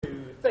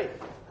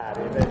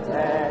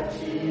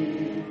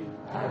Arrivederci,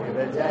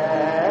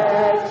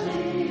 arrivederci,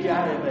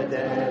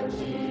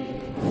 arrivederci.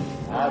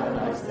 Have a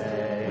nice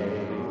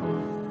day.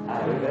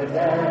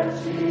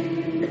 Arrivederci,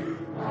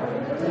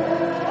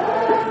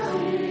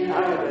 arrivederci,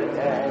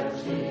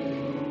 arrivederci.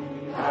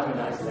 Have a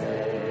nice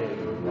day.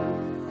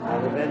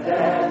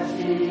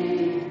 Arrivederci,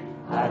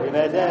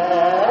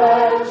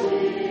 arrivederci,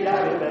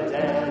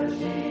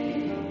 arrivederci.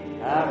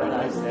 Have a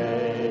nice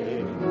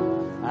day.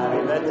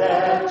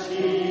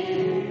 Arrivederci,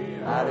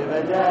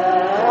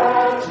 arrivederci,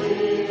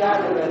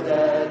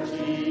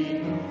 arrivederci.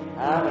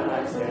 Have a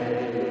nice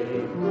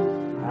day.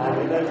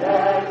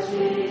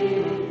 Arrivederci,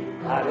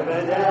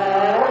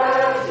 arrivederci,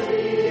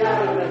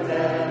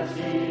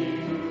 arrivederci.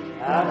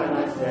 Have a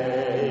nice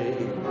day.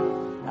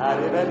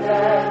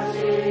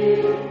 Arrivederci,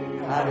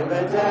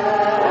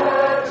 arrivederci,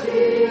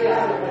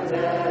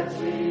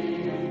 arrivederci.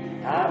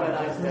 Have a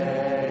nice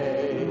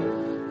day.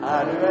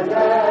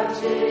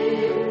 Arrivederci,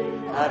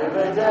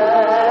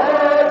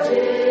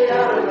 arrivederci,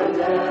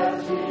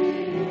 arrivederci.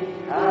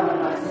 Have a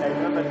nice day.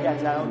 Remember to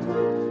get out.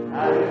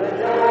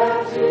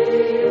 Arrivederci,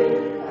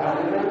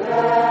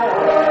 arrivederci,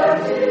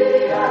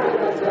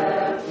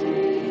 arrivederci.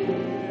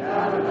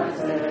 Have a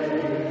nice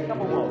day.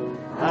 Come on, walk.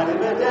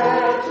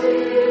 Arrivederci,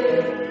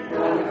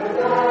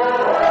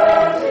 arrivederci,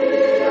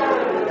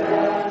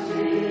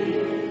 arrivederci.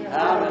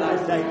 Have a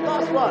nice day.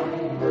 Last one.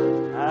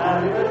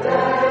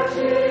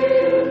 Arrivederci,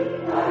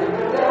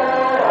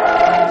 arrivederci,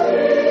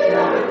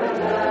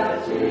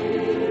 arrivederci.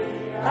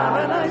 Have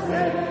a nice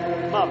day.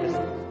 Marvellous.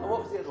 And what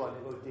was the other one?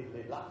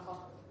 Diddly la ha.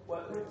 Where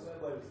are we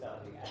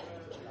starting?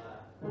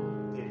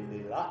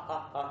 Diddly la ha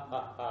ha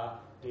ha ha.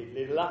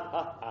 Diddly la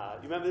ha ha.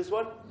 You remember this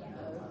one?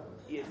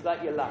 Yeah. It's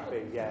like you're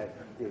laughing, yeah.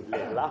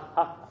 Diddly la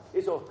ha.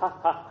 It's all ha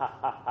ha ha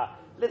ha ha.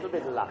 Little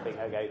bit of laughing.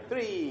 Okay,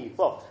 3,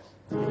 4.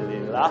 Diddly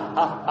la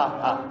ha ha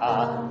ha ha.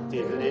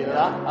 Diddly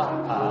la ha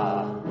ha.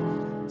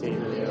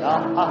 Diddly la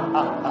ha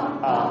ha ha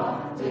ha.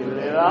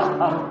 Diddly la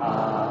ha ha.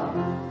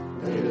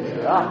 Diddly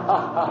la ha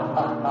ha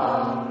ha ha.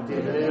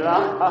 Diddly la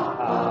ha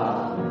ha.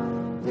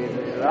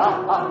 Diddly la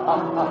ha ha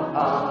ha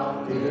ha.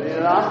 Diddly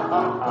la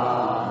ha ha.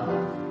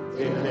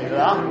 Diddly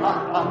la ha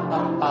ha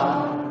ha ha.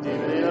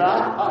 Diddly la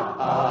ha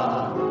ha.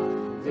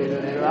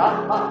 Diddly la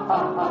ha ha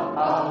ha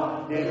ha.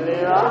 Diddly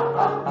la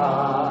ha ha.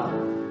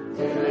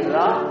 Diddly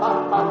la ha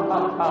ha ha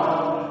ha.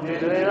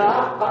 Diddly la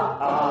ha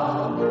ha.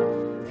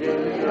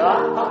 Diddly la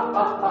ha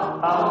ha ha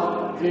ha.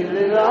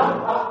 Diddly la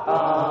ha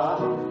ha.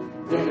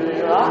 Diddly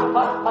la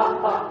ha ha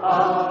ha ha.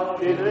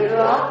 Diddly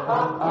la ha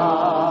ha.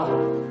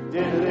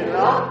 Diddly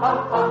la ha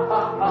ha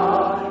ha ha.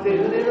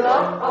 Diddly la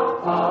ha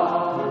ha.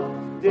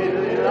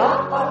 Diddly la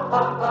ha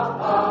ha ha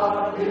ha.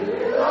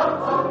 Diddly la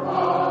ha ha.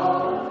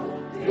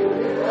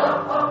 Diddly la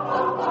ha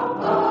ha ha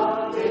ha.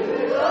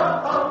 Diddly la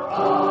ha ha.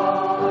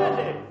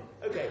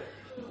 Okay,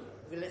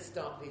 well, let's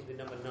start please with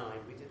number 9.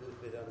 We did a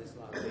little bit on this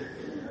last week.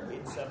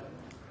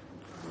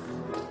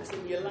 It's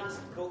in your last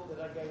book that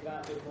I gave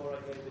out before I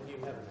gave the New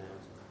Heaven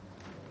out.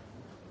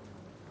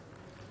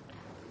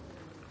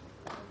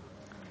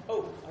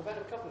 Oh, I've had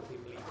a couple of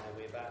people email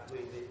me about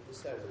doing the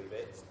soloy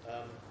bits.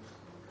 I'll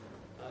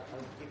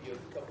give you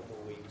a couple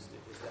more weeks to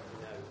just let me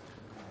know.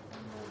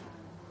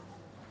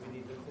 We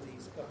need them for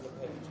these couple of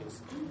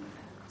pages.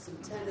 Some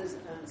tenors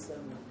and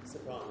some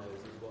sopranos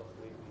is what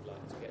we'd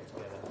like to get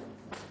together.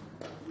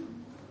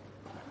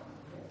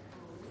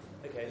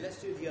 Okay, let's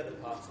do the other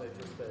part, so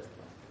just first.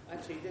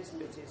 Actually, this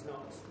bit is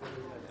not...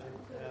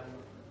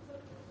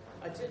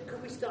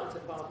 could we start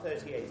at bar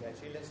 38,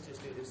 actually? Let's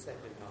just do the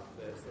second half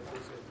first.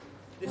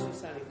 This was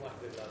sounding quite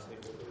good last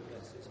week, but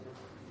let's just...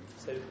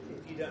 So, if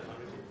you don't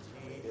mind...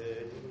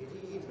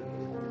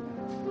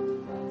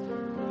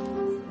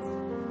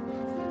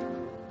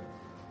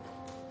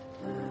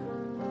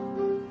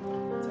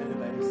 Tenor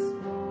bass.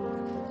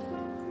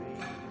 3,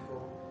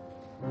 4...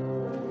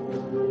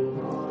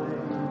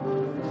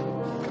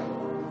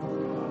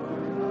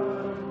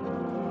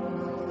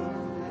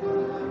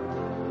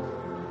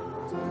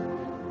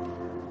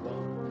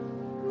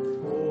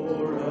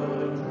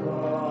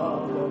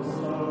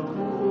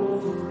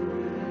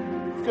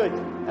 Good.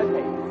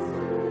 Okay.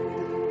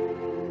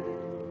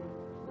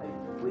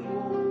 We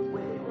all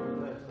win it on the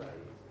first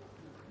phrase.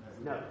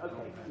 No.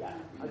 Okay. Yeah.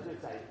 I was going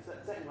to say.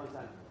 Second one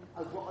sound.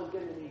 What I'm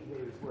going to need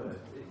here is words.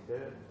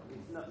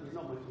 It's not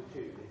much of a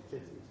tune.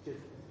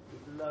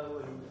 It's low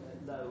and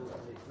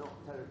it's not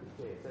terribly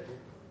clear. So it's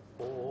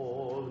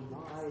all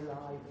my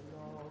life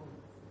long.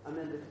 And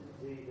then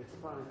the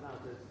soprano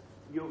sounds.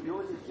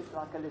 Yours is just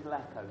like a little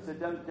echo. So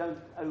don't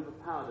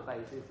overpower the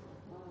basses.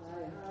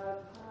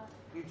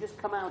 You just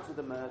come out of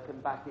the murk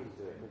and back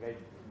into it. Okay,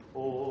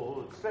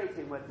 all straight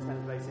in where the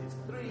tenor bass is.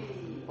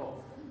 3, 4.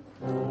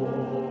 All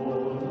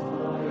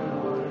my life,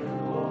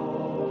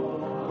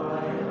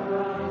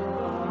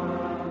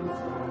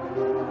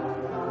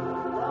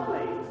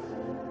 lovely.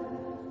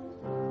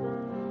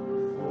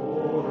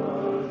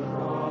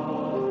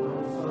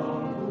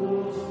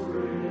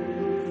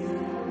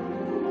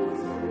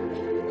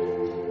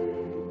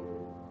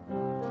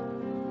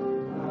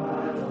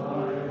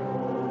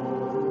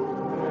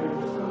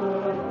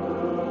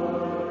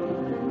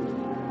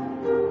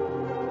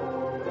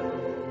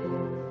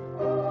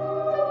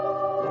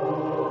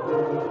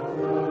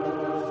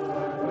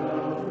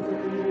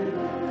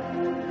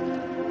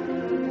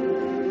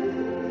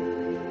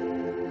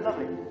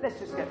 Okay, let's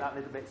just get that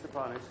little bit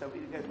soprano. So we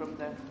go from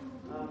there.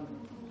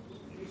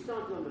 You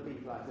started on the B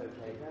flat,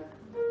 okay?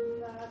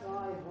 That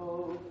I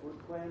hope would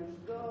quench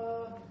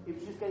the. It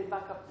was just getting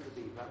back up to the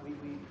B flat. We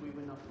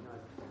were not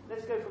nice.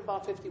 Let's go from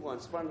bar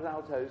 51, sopranos,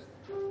 altos.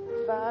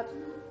 That,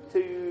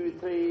 2,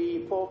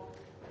 3, 4.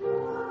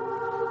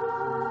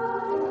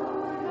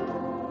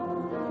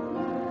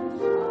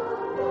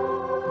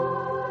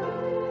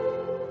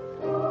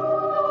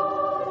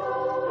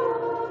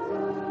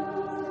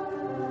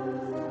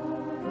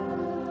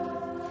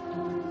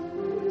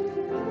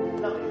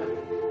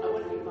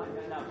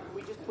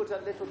 Put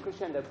a little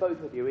crescendo,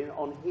 both of you, in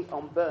on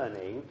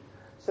burning,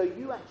 so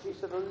you actually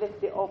sort of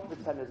lift it off the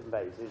tenors and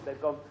basses. They've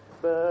gone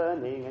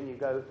burning, and you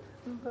go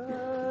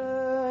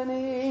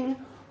burning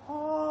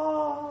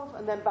off,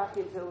 and then back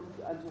into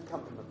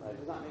accompaniment mode.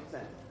 Does that make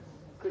sense?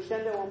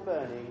 Crescendo on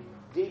burning,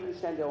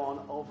 decrescendo on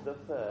of the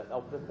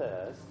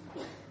thirds,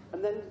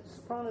 and then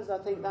sopranos. I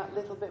think that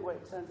little bit where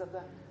it turns up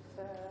the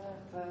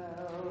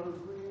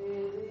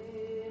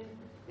within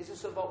is a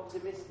sort of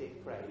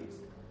optimistic phrase.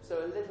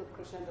 So a little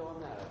crescendo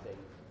on there, I think.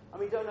 I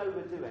mean, don't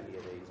overdo any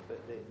of these, but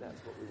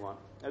that's what we want.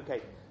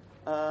 Okay.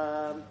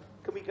 Can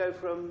we go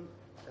from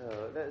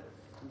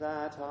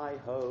that I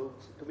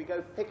hoped? Can we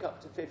go pick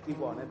up to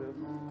 51?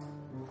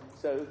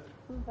 So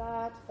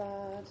that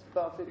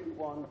bar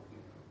 51,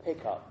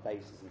 pick up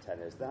basses and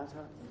tenors. That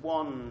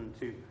 1,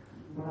 2.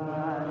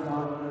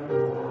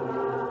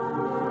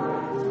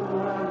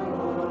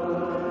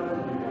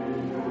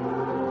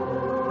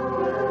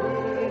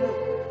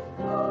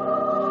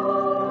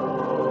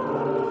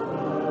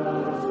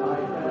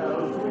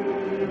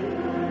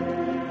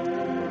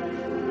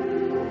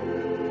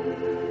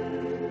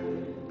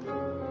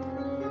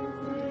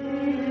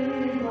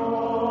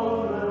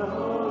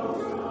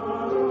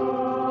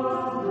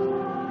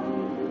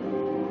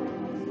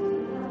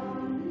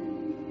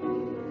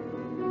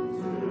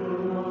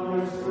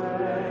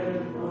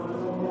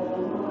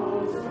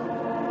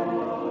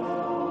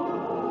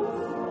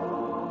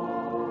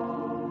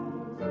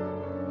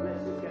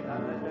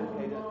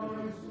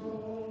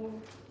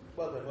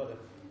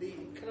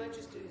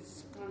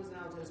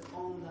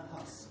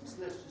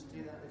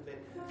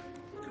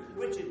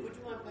 Richard, would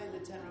you mind playing the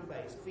tenor and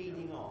bass,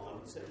 feeding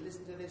on? So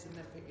listen to this and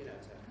then pick your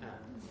notes up.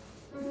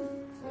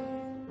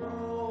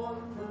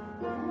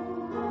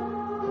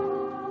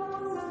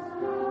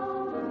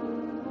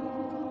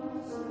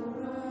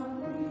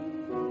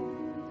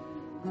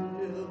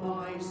 Till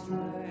my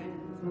strength,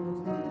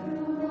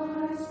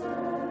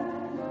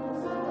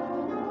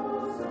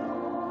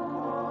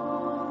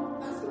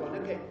 that's the one.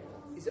 Okay,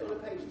 is it on a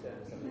page turn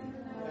or something?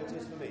 No,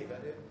 just for me,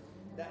 but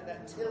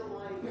that till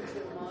my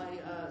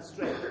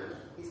strength.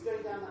 He's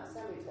going down that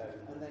semitone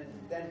and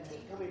then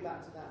keep coming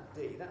back to that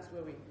D. That's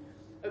where we.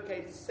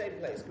 Okay, it's the same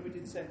place. Can we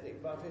do the same thing?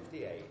 Bar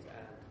 58.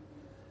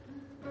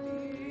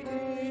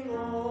 Leading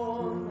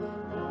on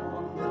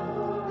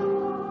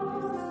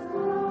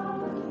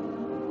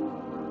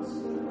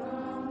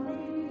surround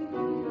me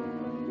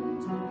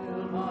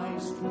till my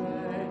strength.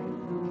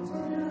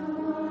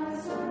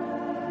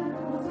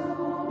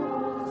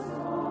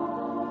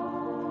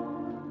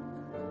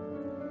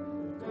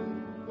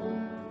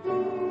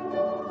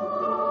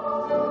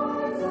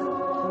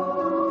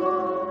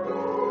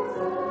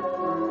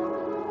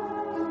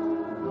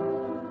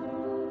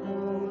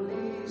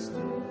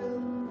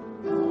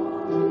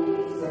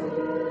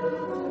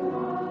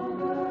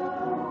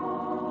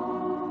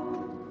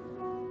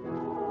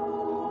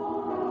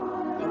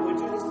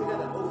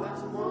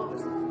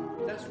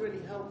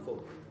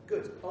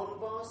 Good. On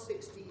bar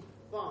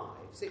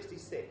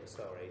 66,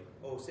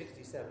 or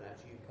 67,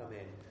 actually, you come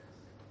in.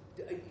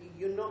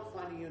 You're not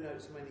finding your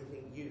notes from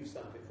anything you've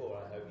sung before,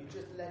 I hope. You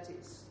just let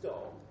it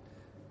stop.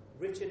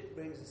 Richard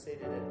brings us in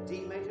a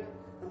D major,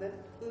 and then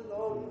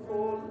long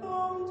for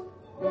long.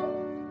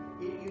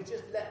 You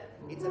just let.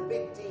 It's a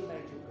big D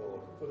major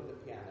chord from the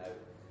piano,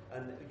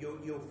 and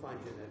you'll find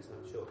your notes,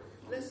 I'm sure.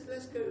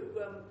 Let's go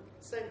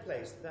same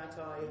place that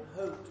I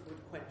hoped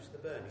would quench the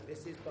burning.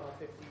 This is bar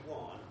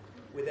 51.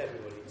 With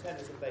everybody,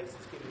 tenors and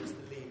basses giving us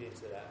the lead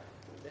into that.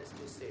 Let's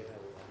just see how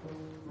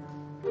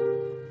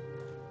we'll.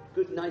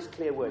 Good, nice,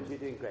 clear words. You're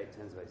doing great,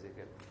 tenors and basses.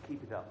 Good.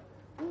 Keep it up.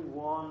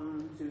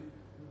 1, 2.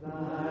 That I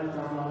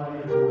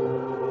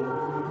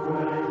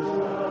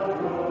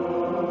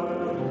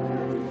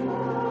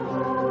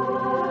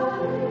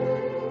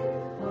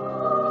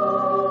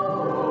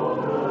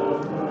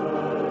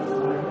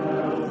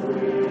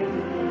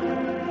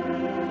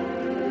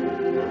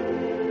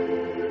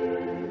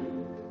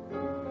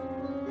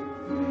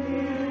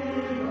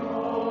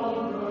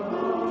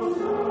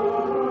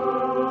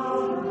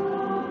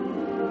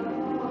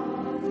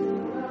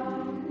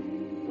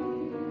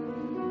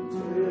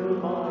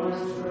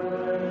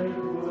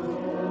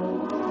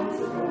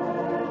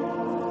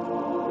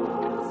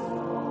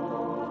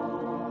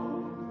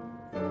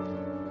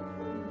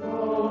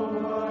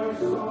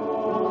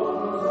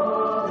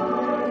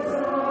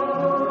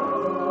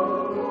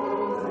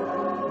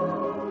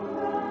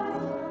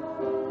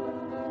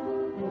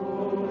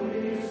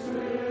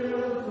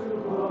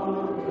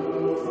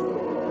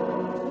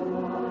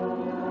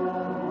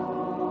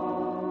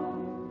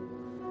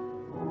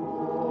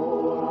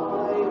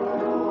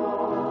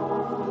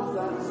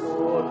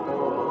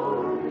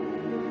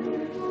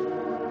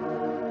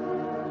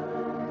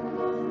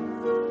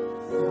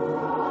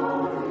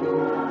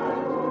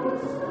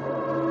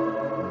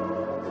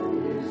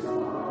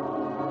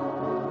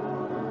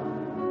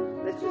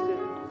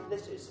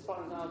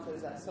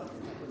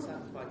something that would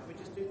satisfy. Can we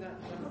just do that?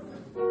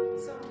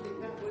 Something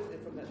that would,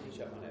 from that D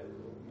sharp, I know.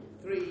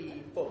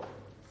 3, 4.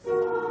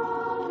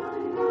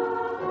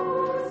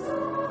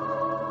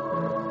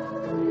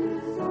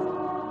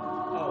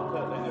 Oh,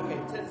 perfect. Okay,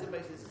 tensor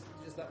bass is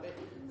just that bit.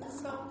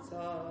 Some,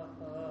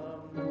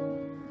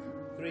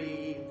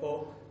 3,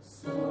 4.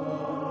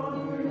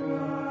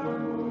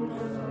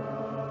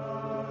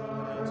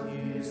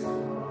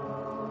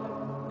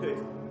 Good.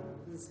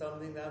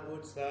 Something that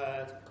would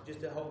sad.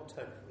 Just a whole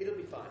tone. It'll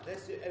be fine.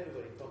 Let's do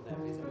everybody from there,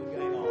 please. And we're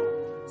going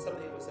on.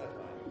 Something that would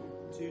satisfy.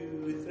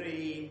 2,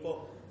 3,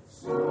 4.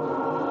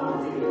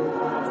 Something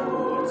that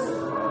would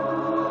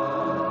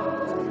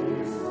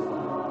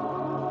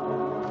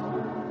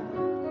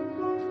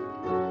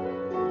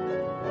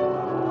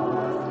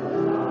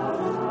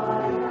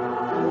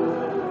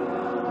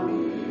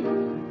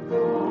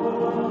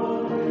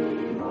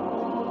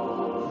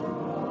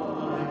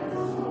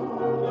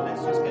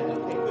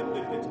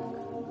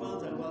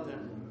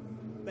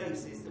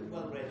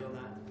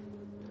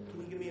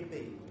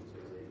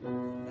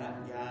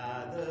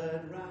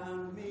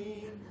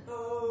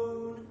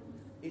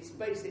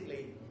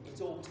basically, it's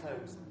all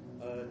tones.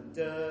 Da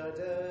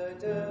da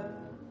da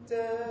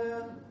da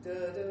da da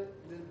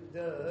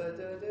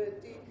da da.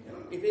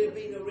 If it had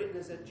been written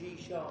as a G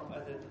sharp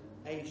and an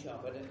A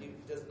sharp,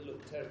 it doesn't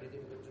look terribly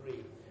difficult to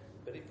read,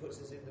 but it puts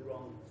us in the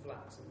wrong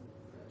flats and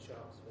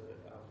sharps for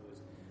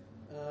afterwards.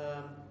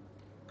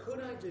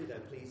 Could I do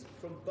though, please,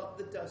 from But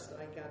the Dust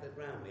I Gathered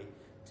Round Me,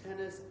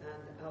 tenors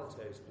and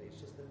altos, please,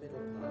 just the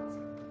middle parts.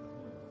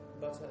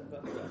 But the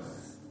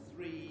Dust.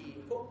 3,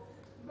 4.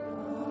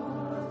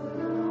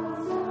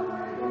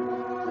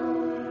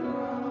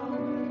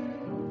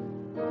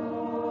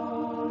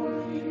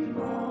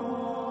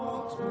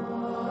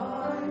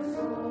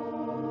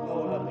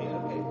 Oh, lovely,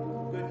 okay.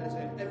 Good, that's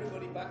it.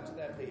 Everybody back to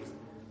there, please.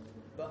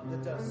 But the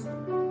Dust.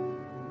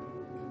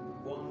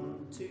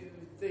 1, 2,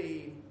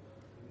 3.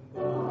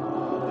 But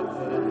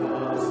the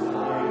dust I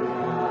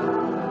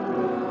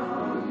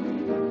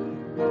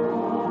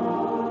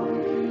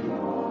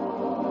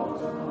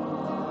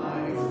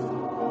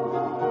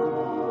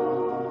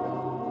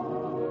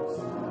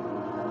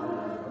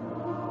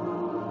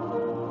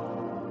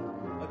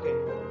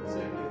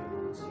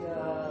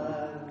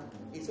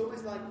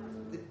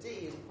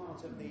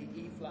of the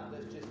E flat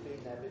that's just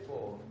been there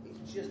before. It's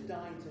just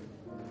dying to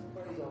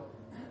praise off.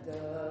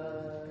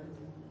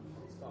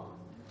 It's fine.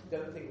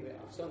 Don't think of it.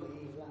 I've sung the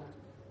E flat,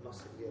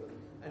 must have the other.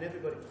 And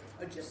everybody,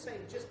 I'm just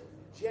saying, just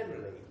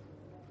generally,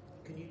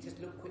 can you just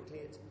look quickly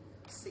at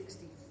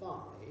 65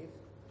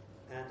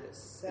 and at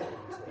 70,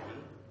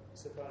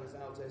 sopranos,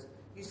 altos?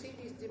 You see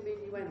these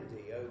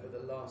diminuendi over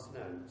the last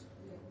note?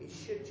 It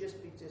should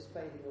just be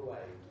fading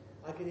away.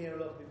 I can hear a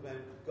lot of people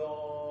going,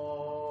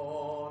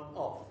 gone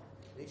off.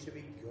 It should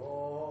be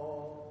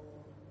gone.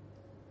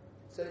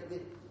 So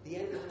the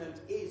end of the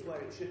note is where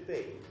it should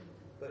be,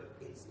 but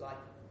it's like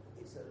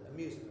it's a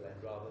musical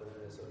end rather than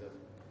a sort of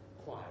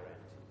choir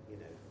end, you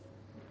know.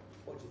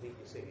 What do you think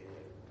you're singing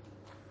here?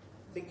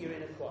 Think you're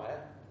in a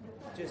choir?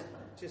 Just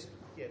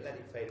let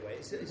it fade away.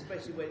 It's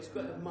especially when it's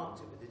got marked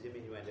it with the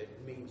diminuendo, it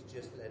means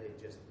just let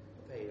it just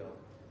fade off.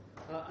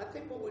 I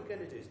think what we're going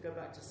to do is go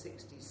back to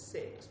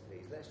 66,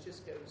 please. Let's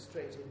just go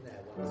straight in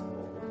there once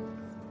more.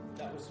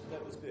 That was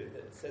good.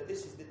 So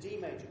this is the D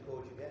major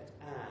chord you get,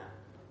 and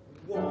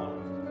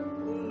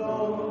 1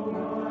 long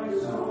my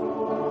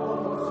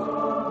soul,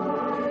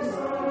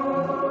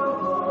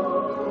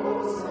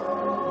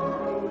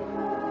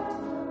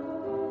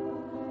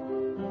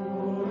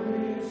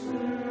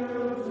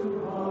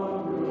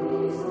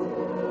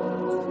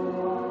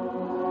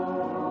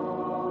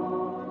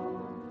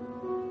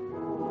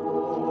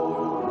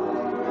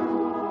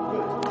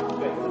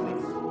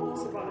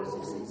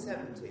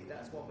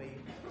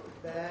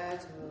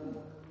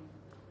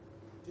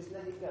 just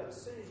let it go. As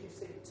soon as you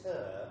sing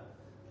ter,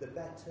 the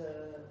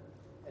better,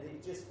 and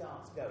it just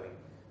starts going.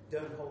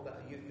 Don't hold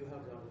that. You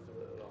held it on a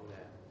little along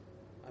there.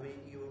 I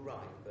mean, you were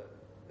right, but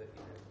you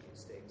know, it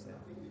sticks there.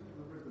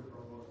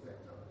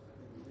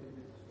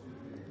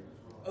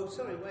 Oh,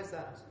 sorry, where's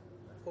that?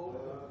 Paul?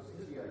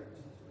 68.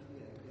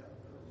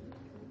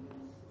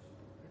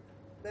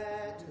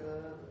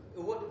 Better.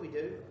 What did we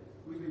do?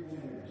 We did 2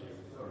 minutes.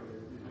 Sorry.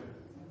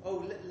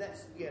 Oh,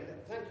 let's. Thank you.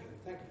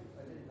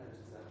 I didn't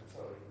notice that.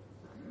 Sorry.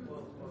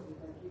 Well,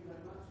 thank you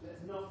very much.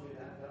 Let's not do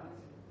that, guys.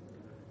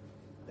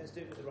 Let's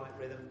do it with the right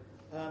rhythm.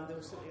 There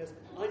was something else.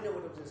 I know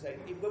what I was going to say.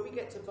 When we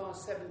get to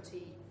verse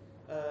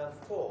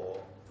 74,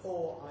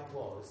 poor I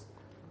was,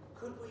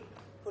 could we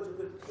put a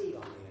good P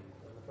on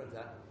the front of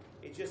that?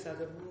 It just has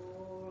a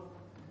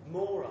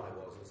more I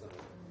was or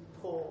something.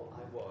 Poor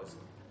I was.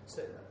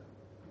 So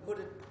put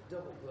a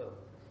double,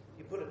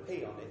 you put a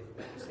P on it,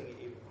 when you sing it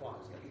even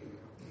quietly.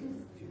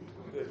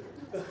 Good.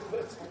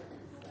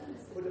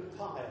 Put a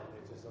pie on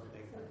it or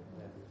something.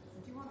 Yeah.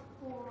 Do you want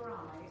poor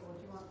I or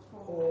do you want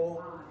poor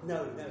I?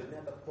 No,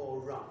 never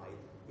poor I.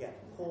 Yeah,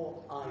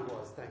 poor I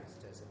was. Thanks,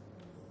 Tessa.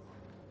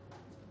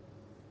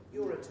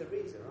 You're a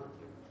Teresa, aren't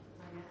you?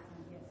 I am,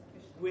 yes,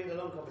 officially. We had a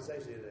long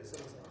conversation today.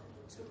 Someone said,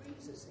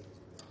 Teresa sings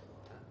in the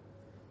choir.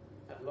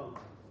 long.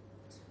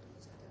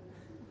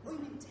 Oh, you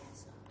mean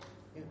Tesla?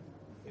 Yeah,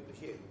 it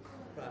was you.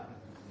 Right.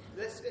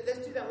 Let's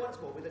do that once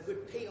more with a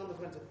good P on the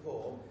front of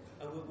Paul,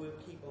 and we'll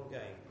keep on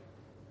going.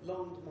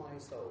 Longed my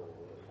soul.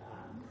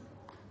 And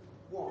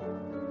one.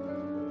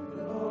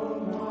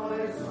 Longed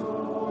my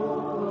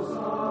soul.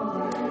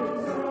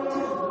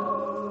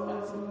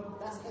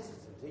 That's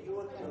hesitant. Are you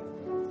okay?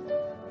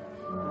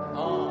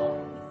 Oh,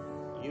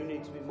 you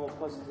need to be more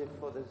positive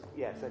for this.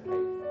 Yes,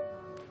 okay.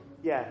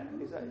 Yeah,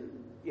 is that?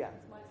 Yeah.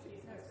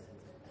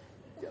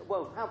 Yeah,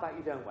 well, how about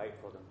you don't wait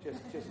for them?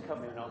 Just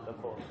come in on the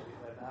board.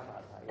 How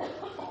about that?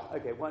 Yeah.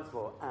 Okay, once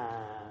more.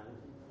 And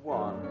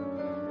one.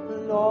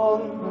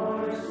 Long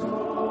my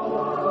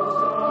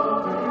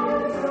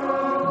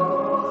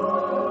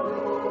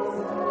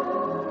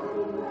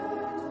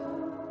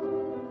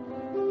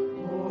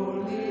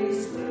only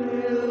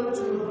still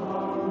to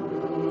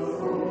hunger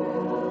for.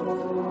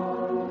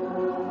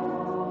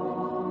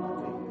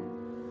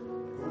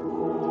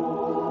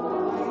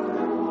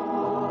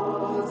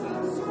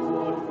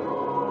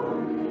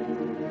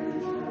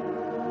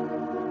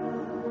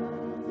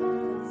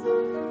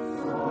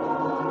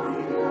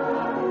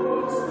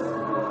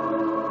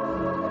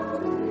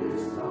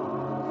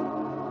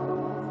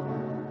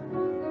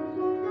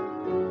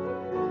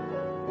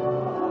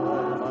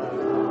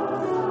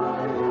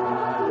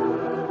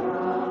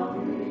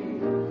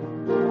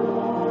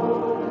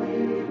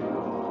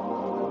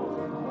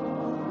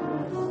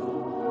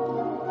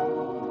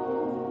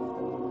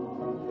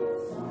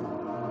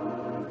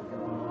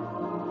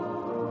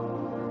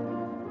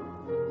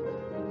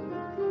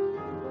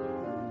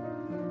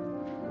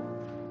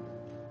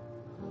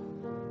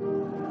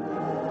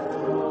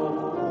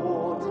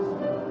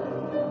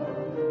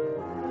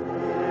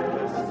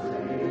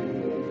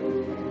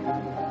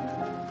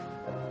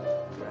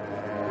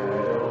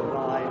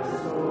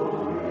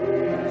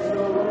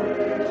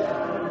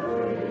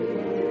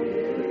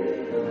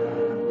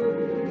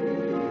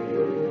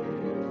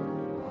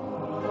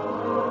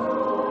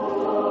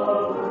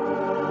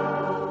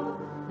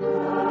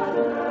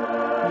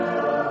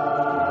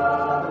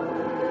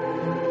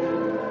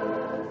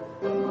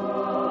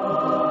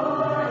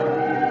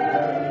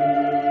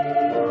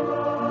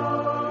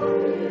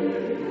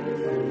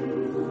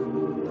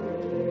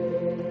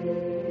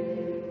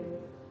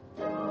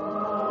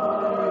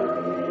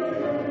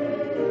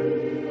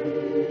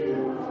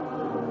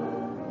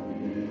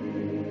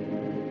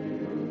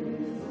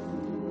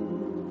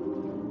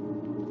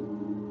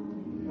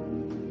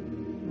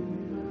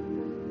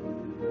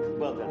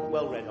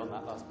 Well read on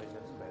that last bit.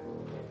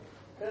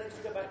 Can I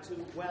just go back to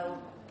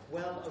well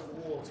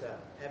of water,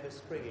 ever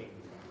springing?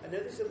 I know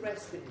there's a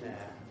rest in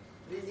there.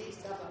 It needs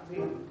to have that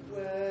feeling,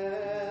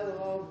 well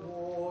of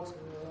water,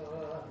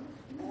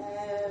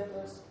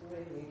 ever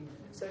springing.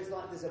 So it's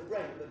like there's a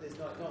break, but there's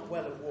not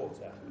well of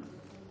water.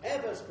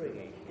 Ever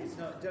springing. It's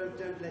not. Don't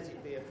let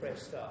it be a fresh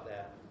start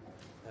there.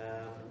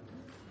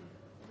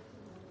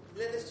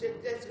 Let's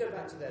go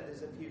back to that.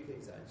 There's a few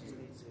things that I just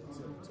need to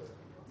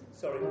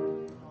sorry.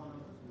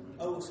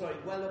 Oh, sorry.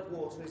 Well of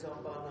Water is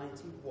on bar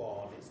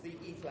 91. It's the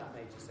E flat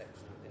major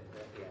section of it.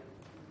 Yeah.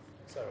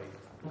 Sorry.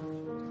 I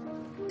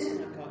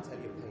can't tell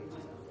you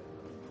pages.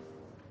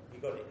 You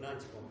got it.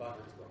 91. Bar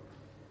 91.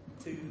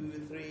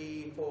 2,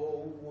 3,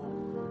 4,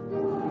 1.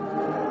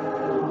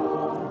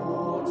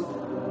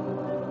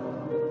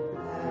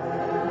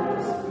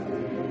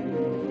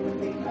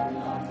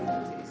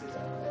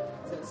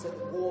 So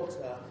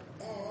water,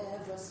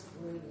 ever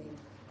springing,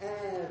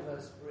 ever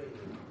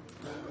springing.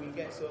 We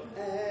get sort of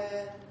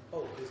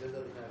oh, there's another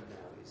note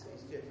now. It's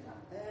just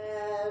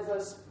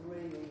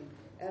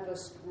ever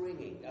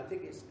springing. I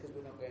think it's because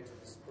we're not going to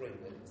the spring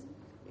that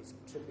it's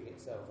tripping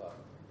itself up.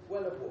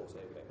 Well of water.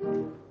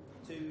 Okay.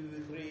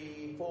 2,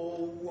 3, 4,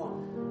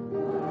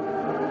 1.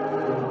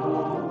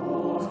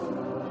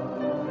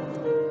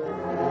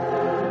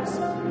 Ever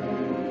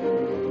springing.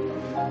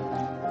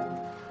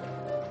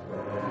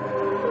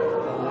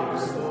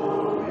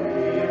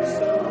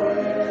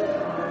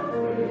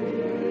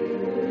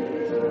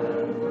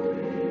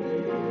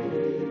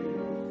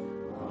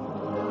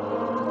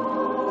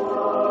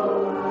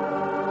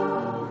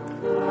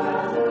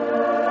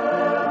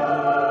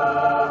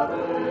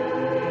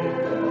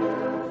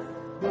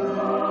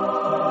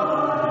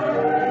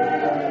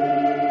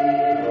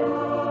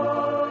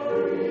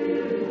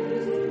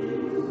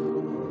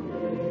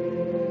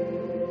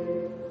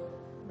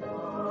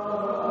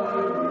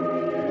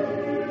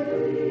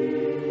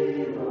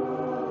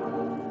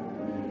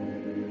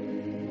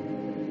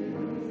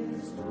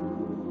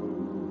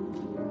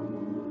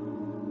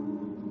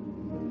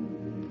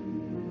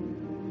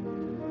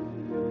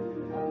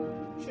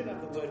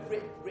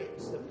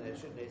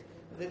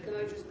 Can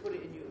I just put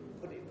it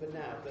for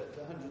now that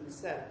the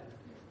 107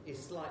 is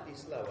slightly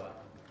slower.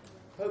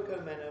 Poco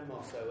meno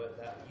mosso at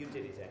that. You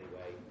did it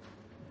anyway.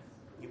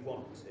 You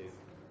want to.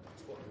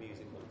 It's what the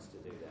music wants to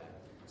do there.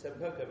 So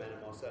poco meno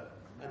mosso,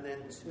 and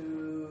then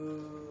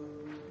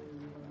 2,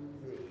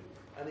 3,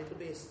 and it'll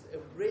be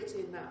writ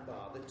in that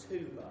bar, the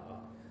 2 bar,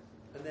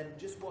 And then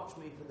just watch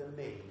me for the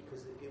mi,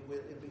 because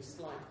it'll be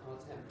slight our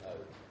tempo.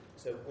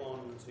 So 1,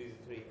 2,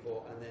 3,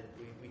 4, and then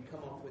we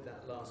come off with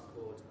that last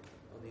chord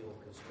on the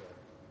orchestra.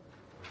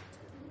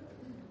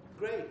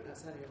 Great,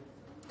 that's how you.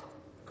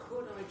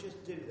 Could I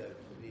just do though,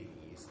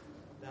 please,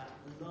 that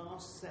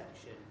last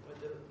section? I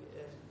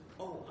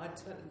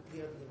tell you the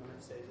other thing I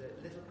might say, the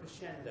little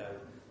crescendo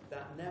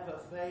that never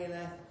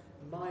faileth,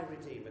 my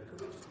Redeemer.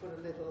 Could we just put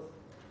a little?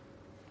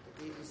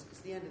 It's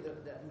the end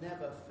of that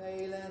never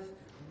faileth,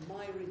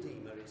 my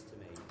Redeemer is to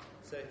me.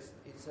 So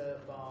it's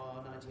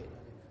bar 98,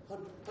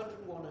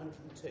 101,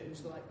 102,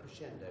 slight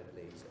crescendo,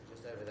 please,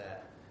 just over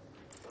there.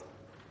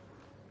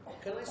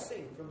 Can I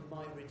sing from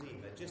my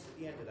Redeemer just at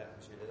the end of that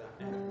crescendo,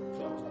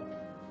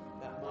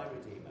 that my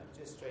Redeemer,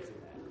 just straight in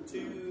there.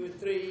 2,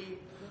 3.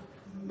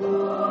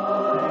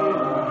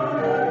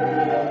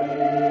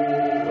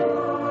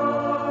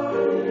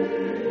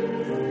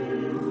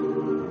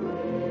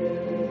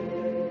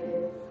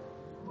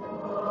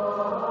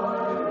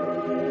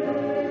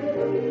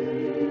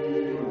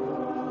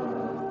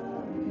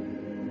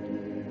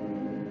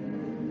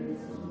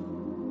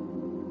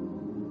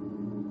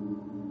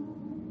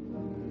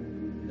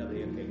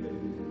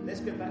 Let's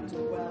go back to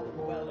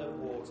well of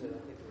water. I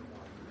think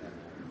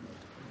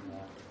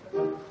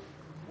we'll find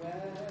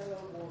well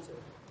of water.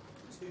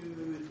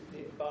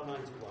 2, bar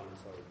 91.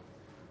 Sorry.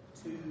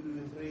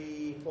 2,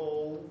 3,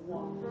 4,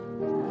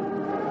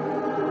 1.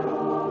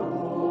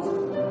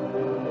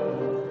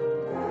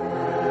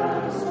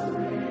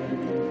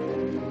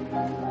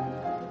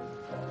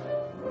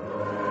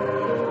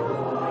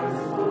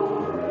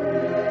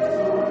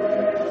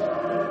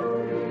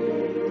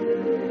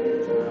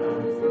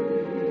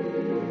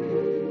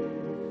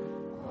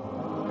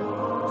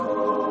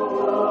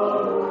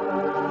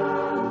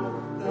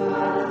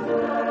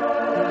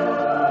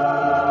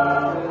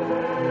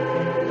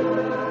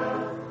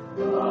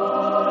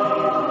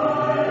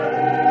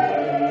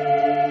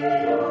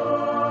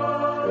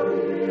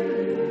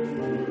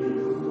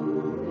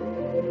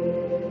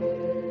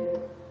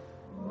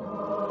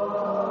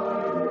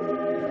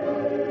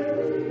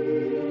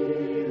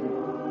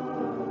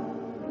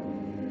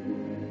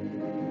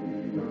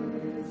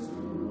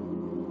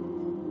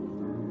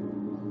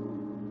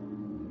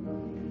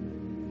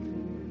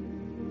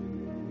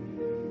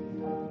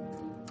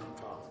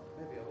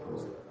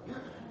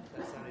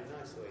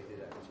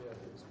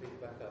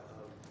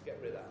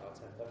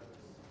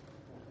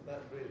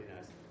 That's really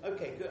nice.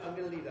 Okay, good. I'm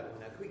going to leave that one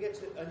now. Can we get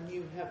to A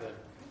New Heaven?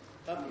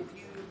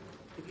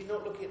 If you're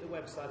not looking at the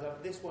website,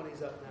 this one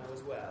is up now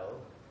as well,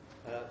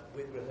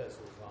 with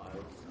rehearsal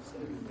files. So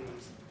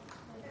please.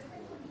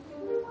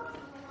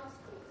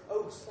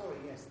 Oh, sorry.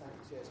 Yes,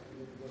 thanks. Yes,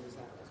 what was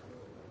that?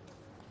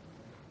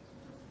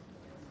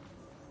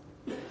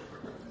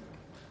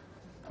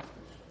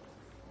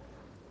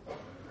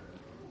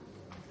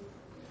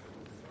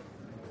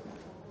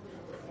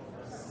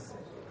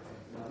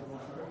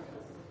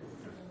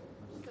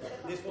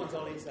 This one's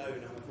on its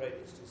own, I'm afraid.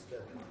 It's just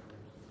a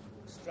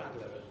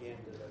straggler at the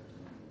end of it.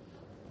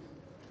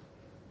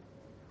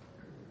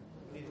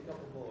 We need a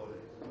couple more.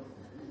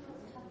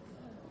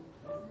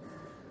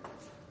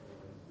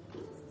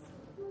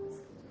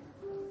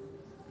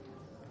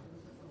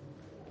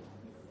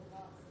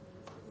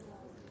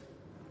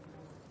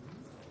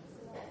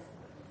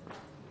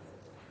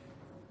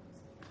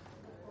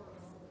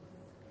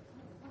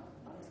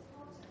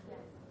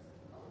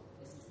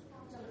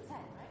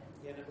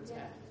 Yeah, number 10.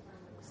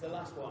 It's the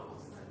last one.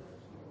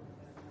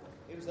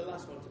 It was the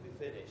last one to be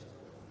finished.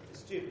 It's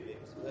stupid,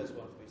 it was the first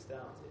one to be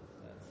started.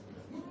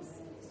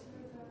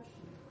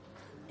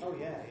 Oh,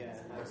 yeah.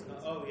 No, it's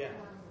not. Oh, yeah.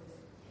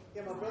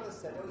 Yeah, my brother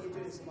said, oh, you're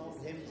doing some old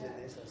hymns in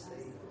this, I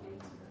see.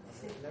 I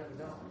said, no,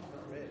 not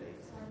really.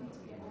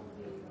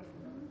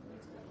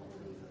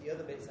 The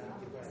other bit's out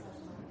of your brain.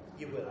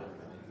 You will,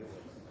 you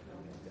will.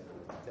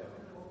 Don't.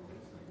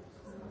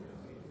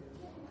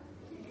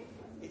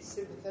 It's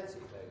sympathetic,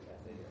 though,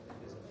 Kathy.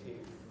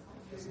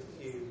 There's a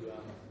few,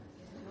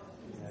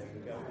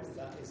 you go,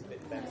 that is a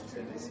bit better.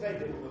 So it's very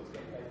difficult to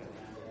get going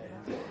around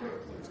the head.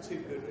 It's too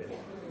good, really.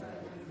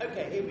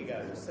 Okay, here we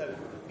go. So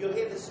you'll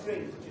hear the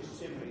strings just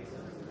shimmering.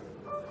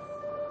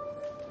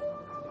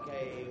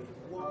 Okay,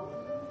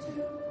 1,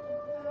 2.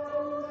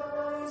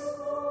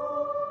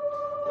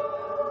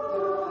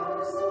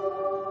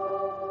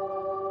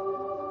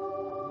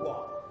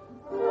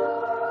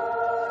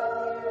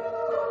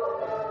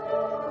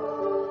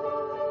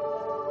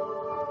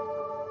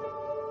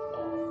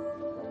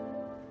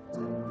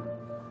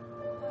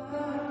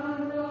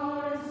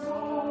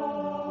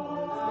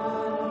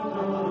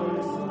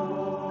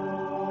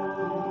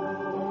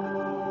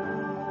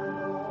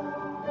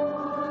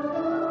 Oh,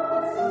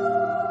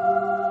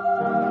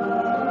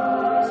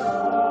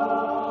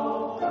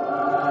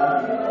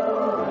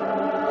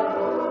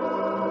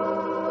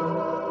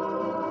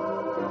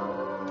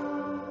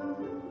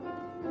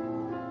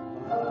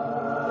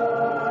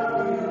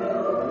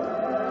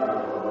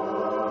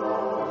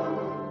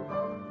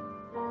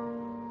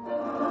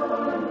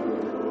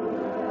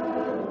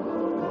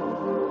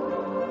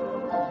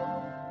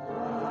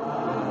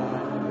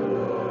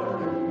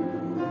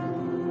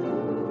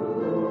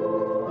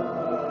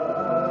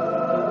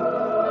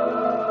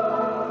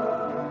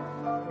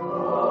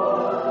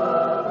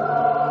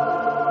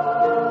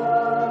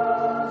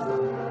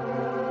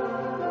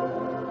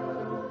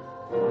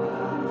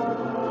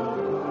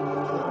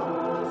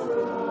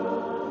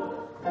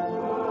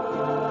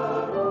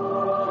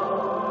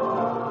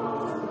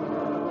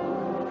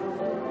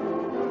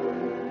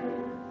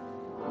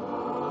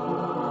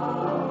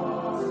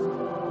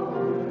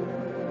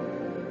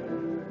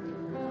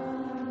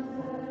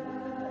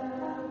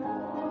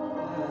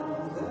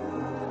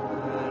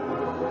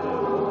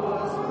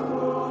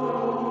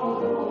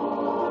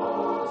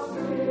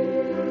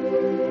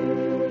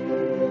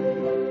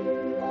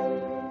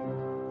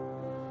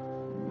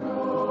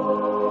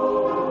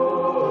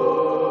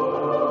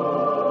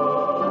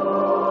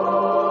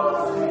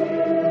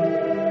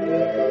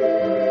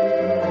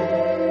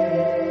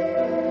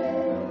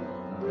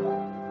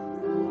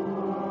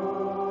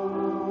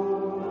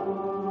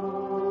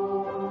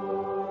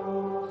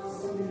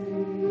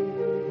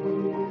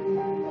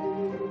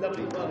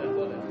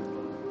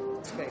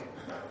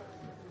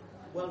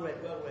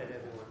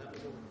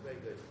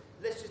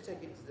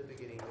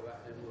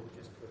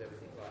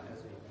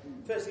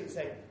 first thing to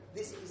say,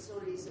 this is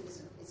sort of,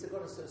 it's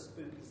got a sort of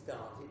spooky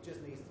start. It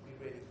just needs to be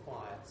really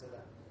quiet, so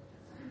that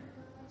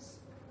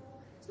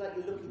it's like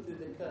you're looking through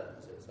the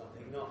curtains at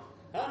something, not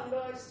and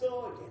I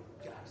saw again.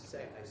 I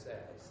say.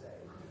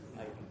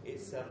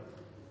 It's so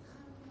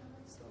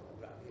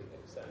right here.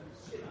 So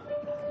shit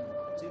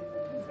up. 2, 3,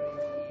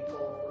 4,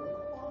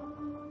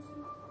 1.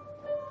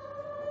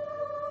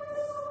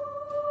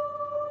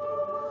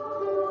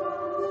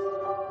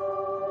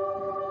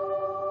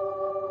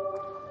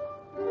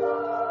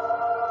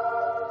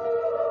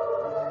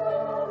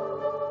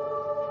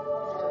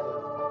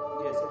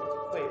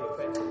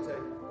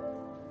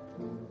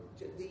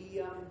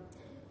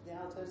 The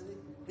altos,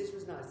 this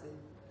was nice.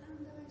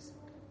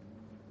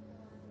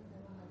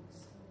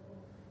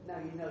 Now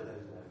you know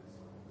those notes.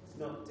 It's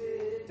not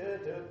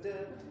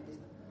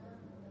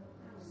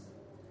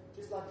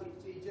just like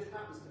it just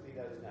happens to be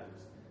those notes,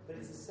 but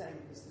it's the same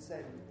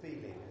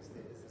feeling as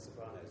the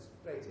sopranos.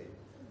 Straight in,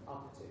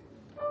 up 2.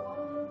 1,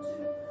 2.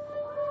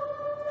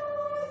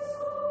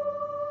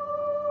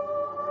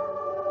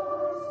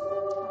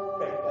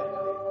 Great,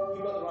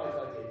 you got the right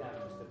idea. Now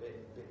just a bit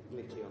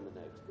glitchy on the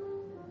note.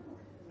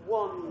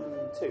 1,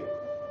 2.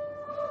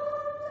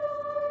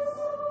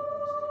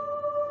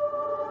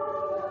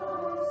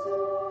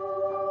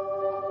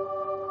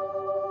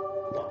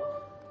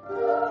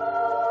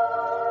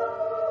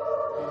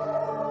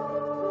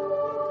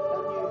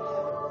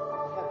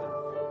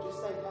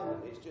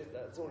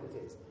 That's all it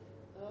is.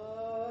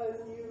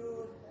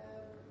 New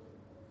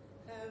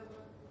heaven.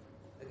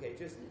 Okay,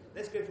 just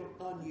let's go from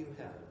a new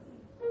heaven.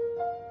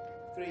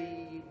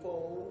 3, 4,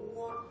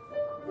 1.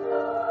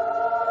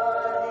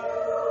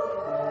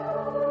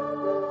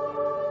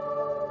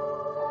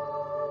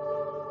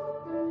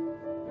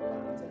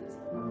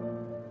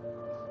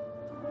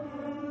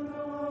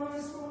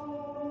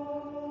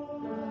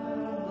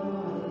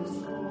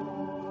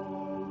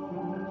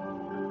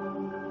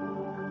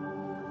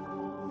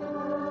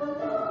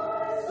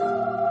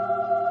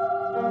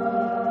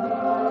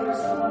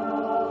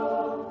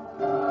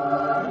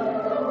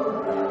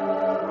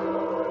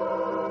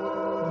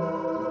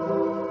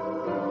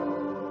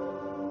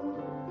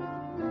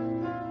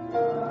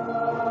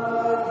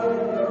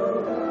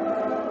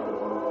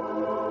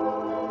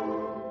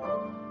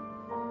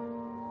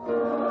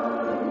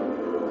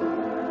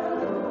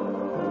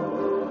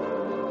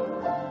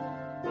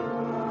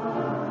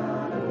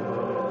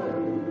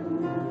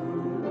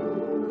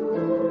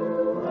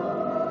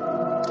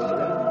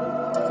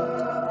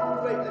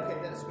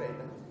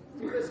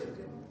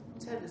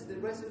 The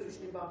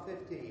resolution in bar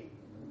 15.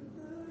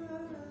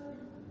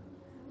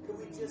 Can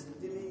we just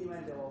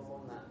diminuendo off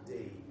on that D?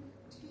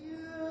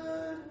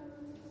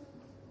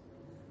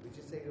 We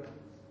just take it,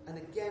 and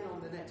again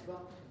on the next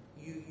bar,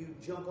 you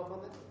jump up on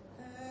that.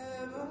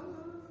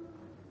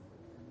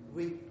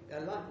 I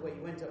like the way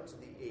you went up to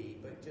the E,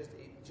 but it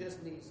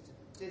just needs to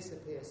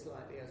disappear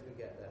slightly as we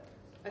get there.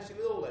 Actually,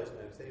 with all those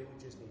notes, they all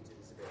just need to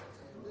disappear.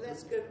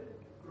 Let's go.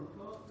 From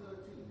class 13.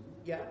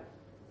 Yeah.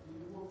 Do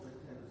you want the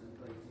tenors and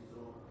basses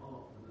on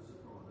after the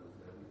sopranos?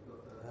 There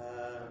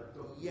we've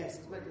got. Yes,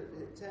 it's made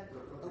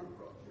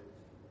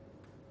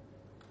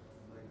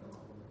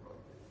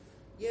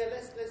yeah,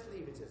 let's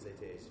leave it as it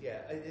is.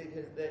 Yeah,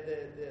 because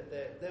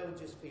they'll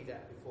just feed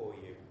out before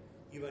you.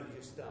 You've only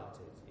just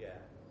started. Yeah,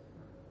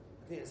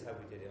 I think that's how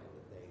we did it on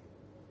the thing.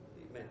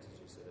 It meant to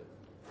just sort of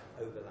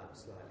overlap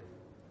slightly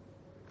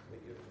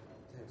with your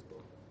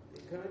textbook.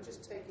 Can I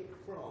just take it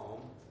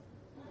from?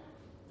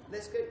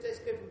 Let's go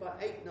from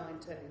about 8, 9,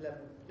 10, 11.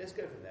 Let's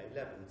go from there.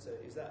 11. So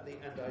is that the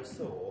and I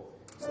saw?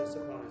 So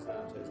sopranos and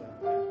altos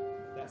that way.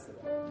 That's the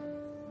one.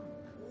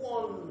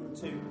 1,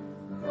 2.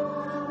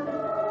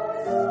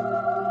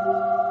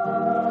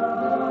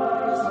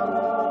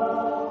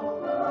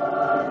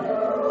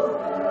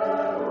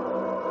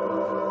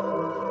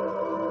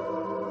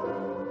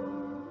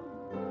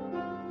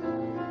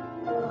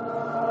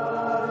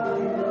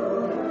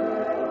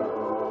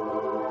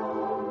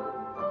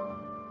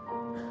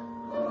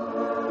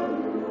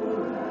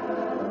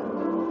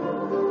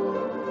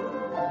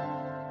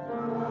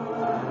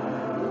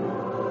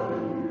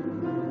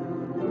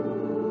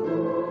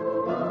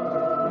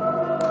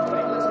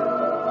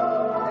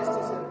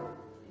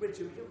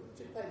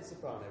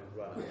 Soprano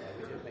run there.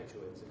 We just make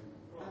sure it's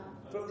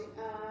from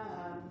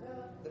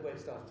the way it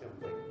starts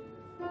jumping.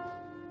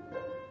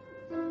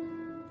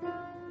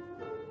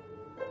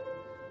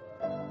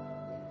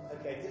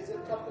 Okay, there's a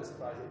couple of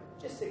surprises.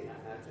 Just sing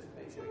that now, just to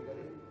make sure you got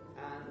it.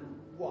 And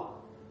 1.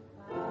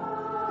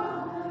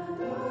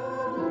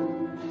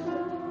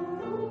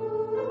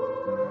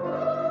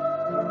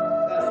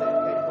 That's it.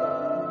 Okay,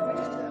 can we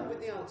just do that with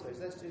the altos?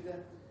 Let's do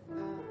that.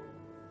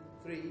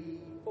 3,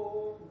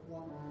 4,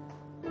 1.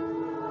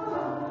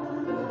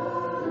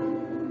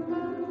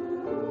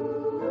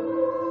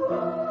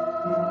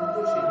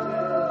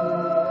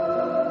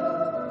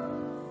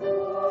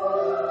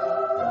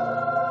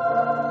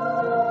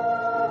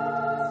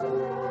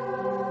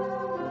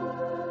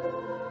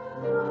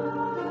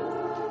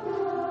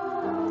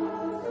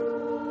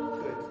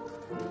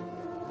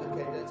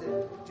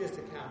 just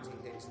a counting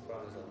thing,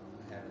 sopranos on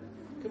heaven.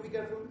 Can we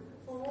go from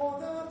for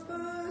the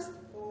first,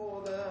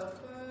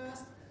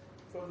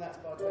 from that's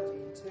bar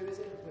 22, is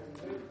it?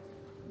 23?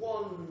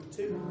 1,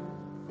 2.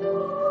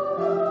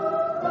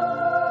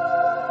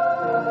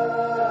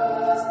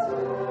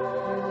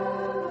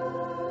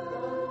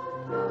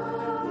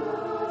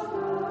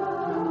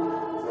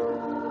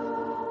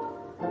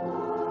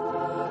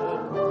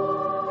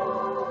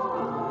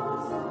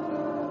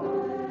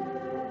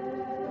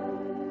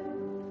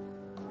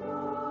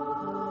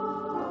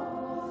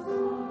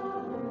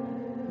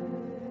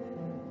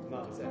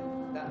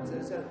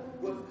 So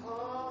we're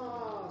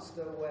passed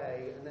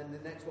away, and then the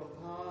next one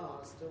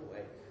passed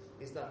away.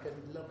 It's like a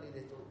lovely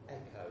little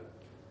echo,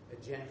 a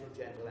gentle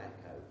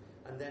echo.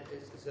 And then,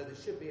 so there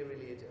should be a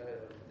really,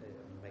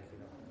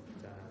 making up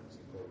dynamics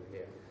over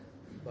here.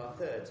 Bar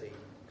 30,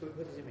 could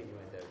we put it in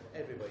innuendo?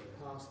 Everybody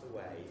passed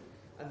away.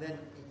 And then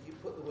if you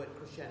put the word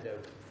crescendo,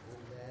 and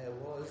there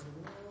was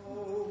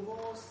no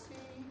more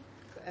sea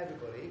for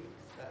everybody.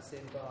 That's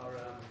in bar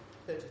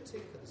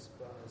 32 for the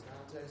sopranos and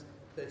altos.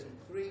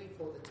 33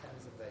 for the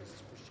tenors and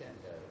basses,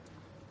 crescendo.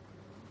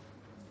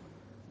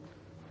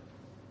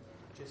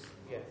 Just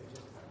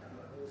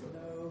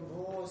no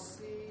more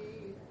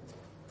sea.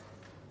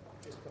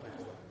 Just come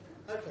out.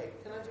 Okay,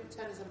 can I do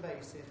tenors and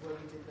basses where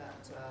we did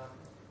that,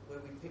 where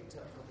we picked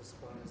up for the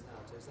sopranos and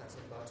altos? That's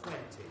in bar 20.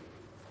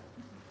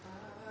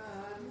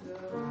 And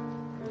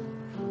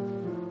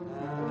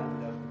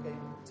okay,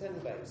 tenor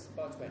and bass,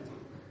 bar 20.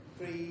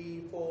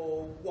 3,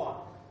 4, 1.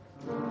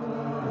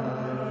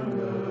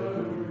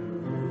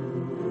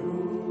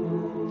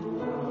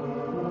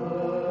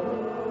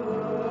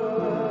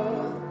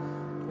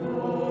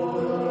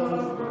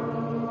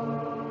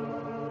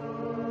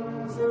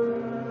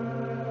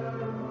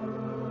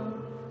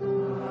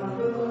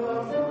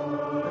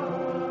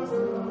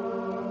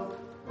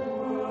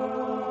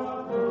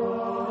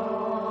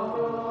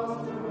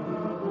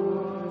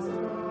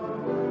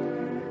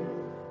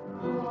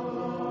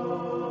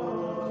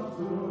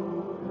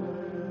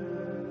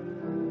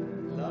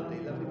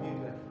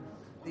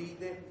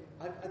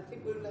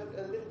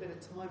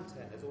 Time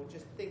tenors, or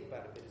just think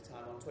about a bit of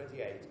time on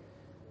 28.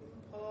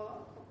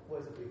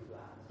 Where's the B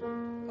flat?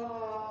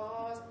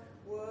 Past,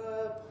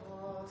 were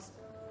passed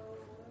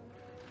away.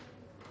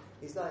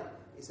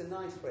 It's a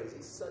nice phrase.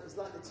 It's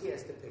like the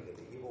T.S. de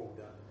Piggotty you've all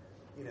done.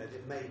 You know, the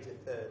major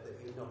third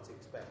that you're not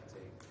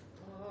expecting.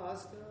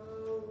 Passed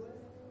away.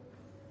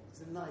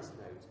 It's a nice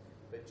note,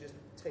 but just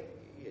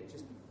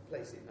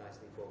place it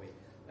nicely for me.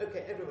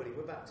 Okay, everybody,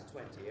 we're back to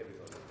 20.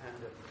 Everybody,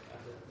 and a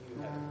new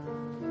note.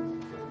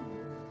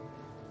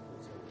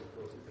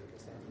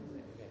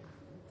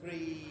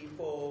 3,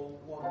 4,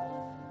 1.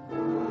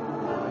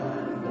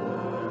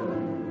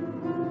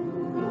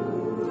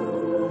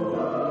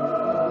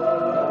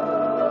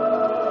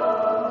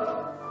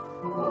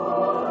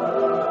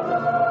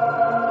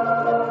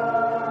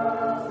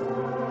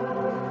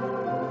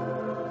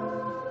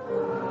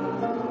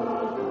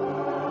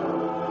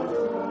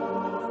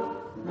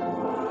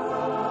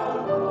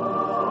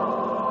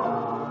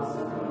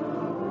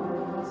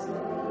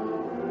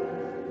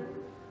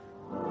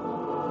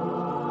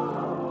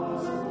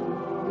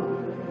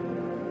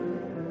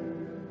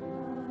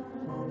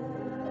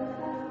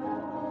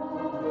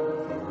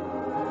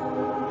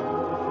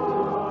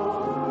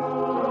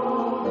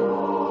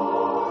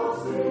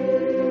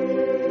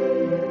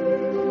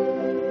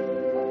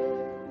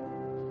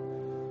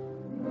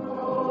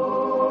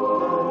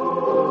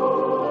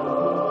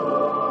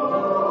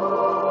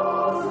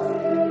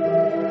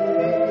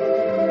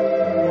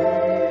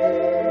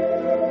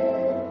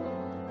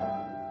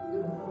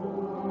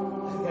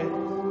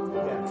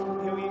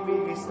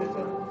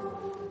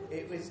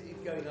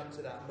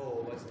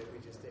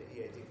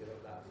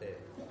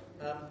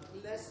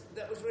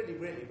 That was really,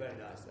 really very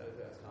nice.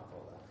 That's half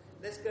of that.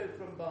 Let's go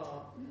from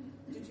bar.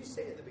 Did you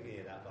sing at the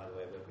beginning of that, by the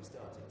way, when we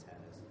started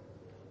tenors?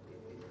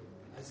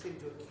 I seem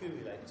to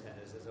accumulate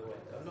tenors as I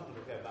went. I'm not going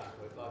to go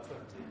backward. Bar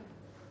 20.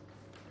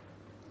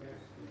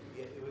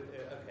 Yeah,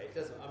 okay. It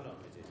doesn't. I'm not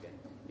going to do it again.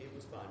 It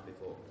was fine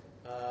before.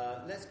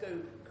 Let's go.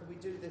 Can we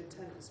do the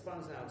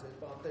sopranos and altos?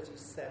 Bar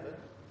 37.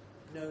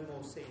 No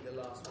more C. The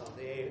last one.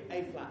 The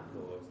A flat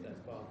chords. That's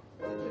bar.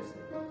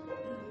 Listen. 1,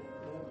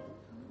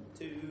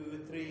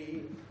 2,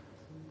 3.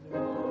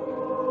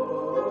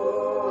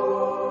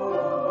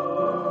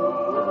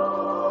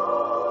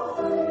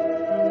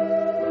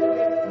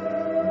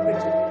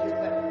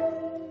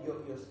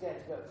 You're scared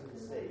to go up to the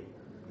C.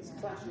 It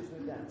clashes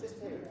with them. Just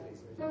hear it,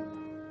 please, Richard.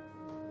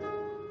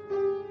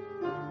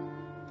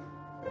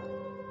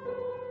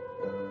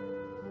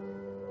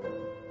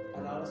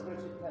 And I'll ask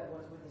Richard to play it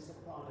once with the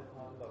soprano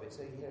part above it,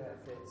 so you hear how it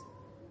fits.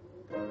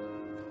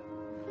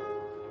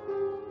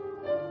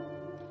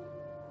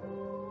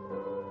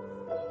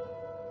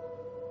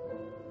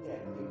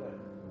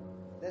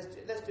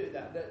 Let's do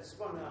that. Let's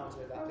run out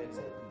of that bit.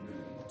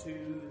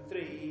 2,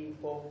 3,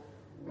 4.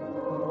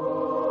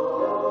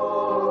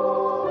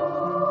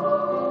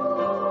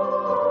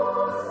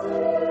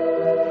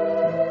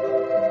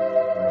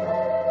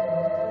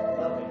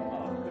 Lovely.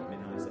 Oh, couldn't be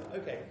nicer.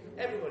 Okay,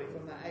 everybody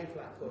from that A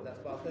flat chord,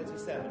 that's bar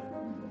 37.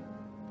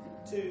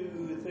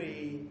 2,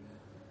 3.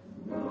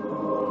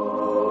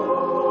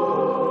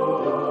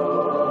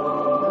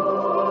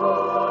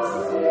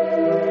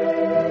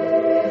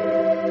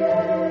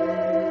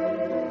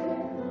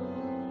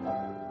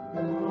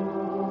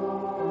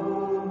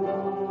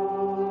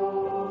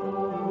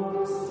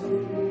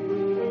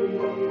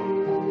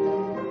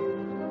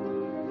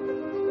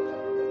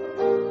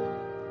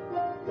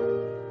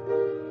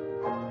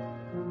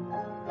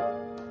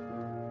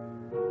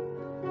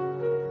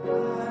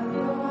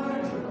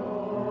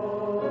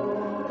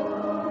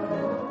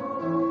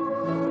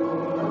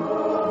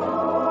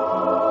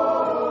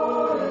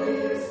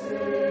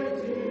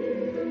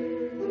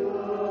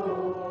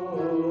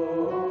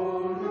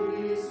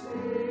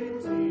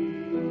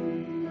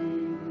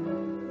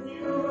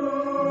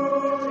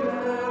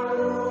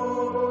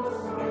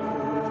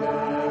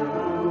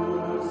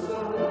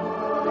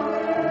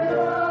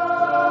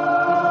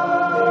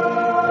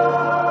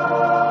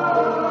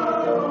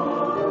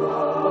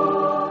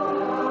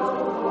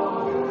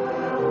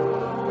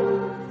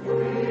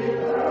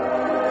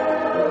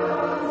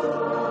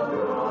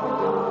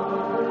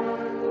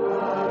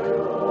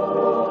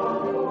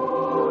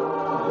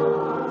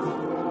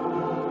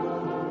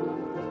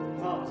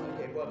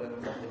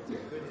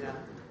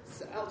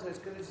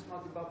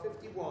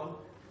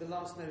 The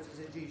last note is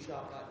a G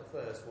sharp like the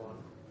first one.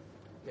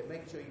 Yeah,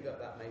 make sure you got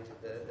that major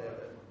there.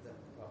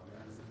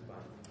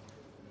 Fine.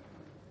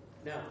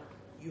 Now,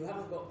 you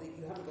haven't got the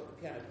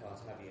piano part,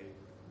 have you?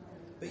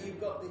 But you've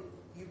got in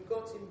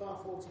bar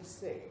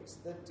 46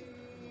 the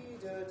dee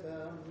da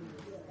dum.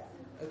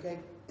 Okay.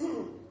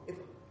 Could you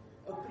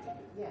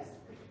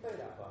play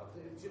that part?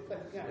 Could you play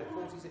the piano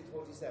 46,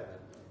 47?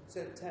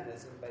 So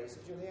tenors and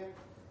basses, you'll hear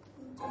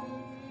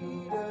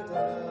dee da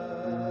da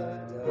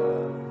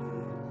dum.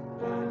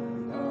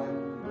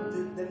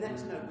 The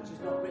next note, which is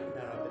not written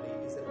there, I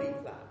believe, is a B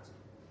flat.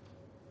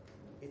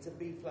 It's a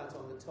B flat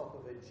on the top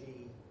of a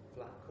G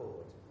flat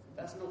chord.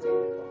 That's not in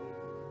the copy.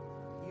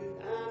 You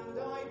and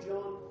I,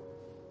 John.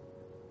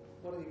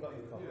 What have you got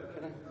in your copy? You've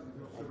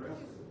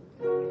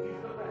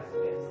got rest,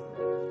 yes.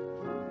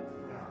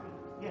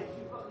 Yes,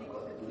 you've got the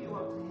cue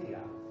up to here.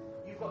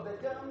 You've got the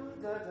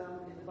dum da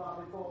dum in the bar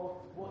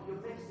before. What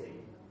you're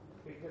missing,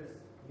 because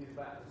you're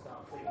about to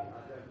start singing,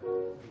 I don't,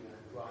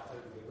 write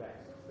over the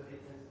rest, but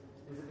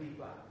there's a B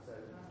flat, so.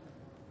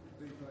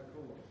 B flat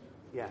chord.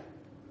 Yeah.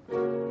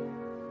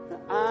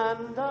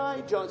 And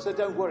I, John, so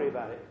don't worry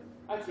about it.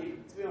 Actually,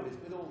 to be honest,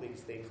 with all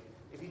these things,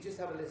 if you just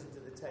have a listen to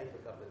the tape a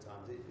couple of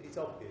times, it's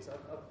obvious.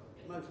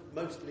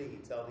 Most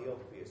leads are the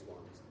obvious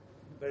ones.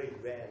 Very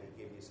rarely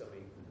give you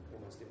something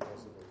almost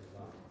impossible to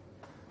find.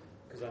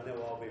 Because I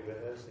know I'll be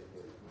rehearsing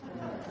with it.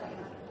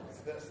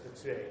 So that's the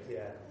trick,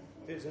 yeah.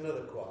 If it was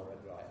another choir,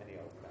 I'd write any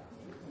old crap.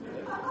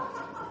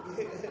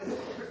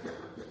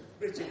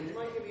 Richard, would you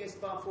mind giving us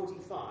bar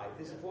 45?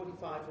 This is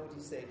 45,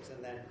 46,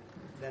 and then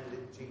the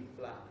G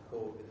flat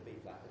chord with the B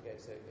flat. Okay,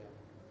 so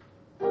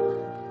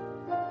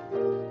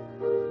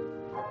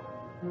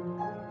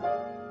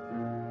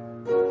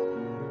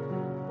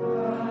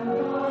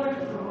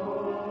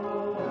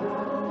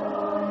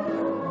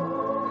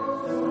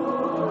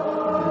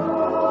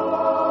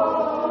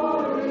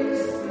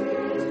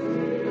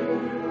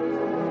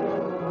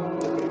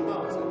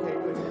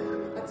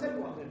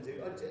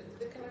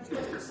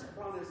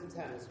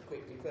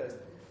quickly first.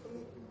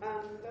 And I,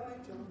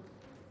 John.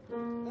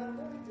 And I,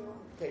 John.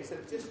 Okay, so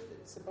just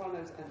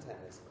sopranos and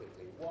tenors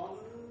quickly. 1,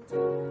 2.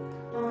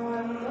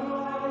 And I,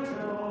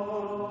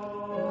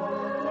 John.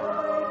 And I,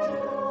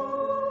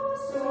 John.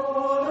 So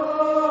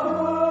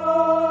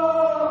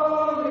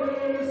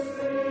holy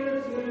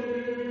city.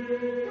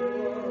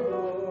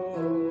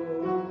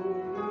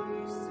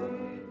 Holy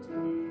city.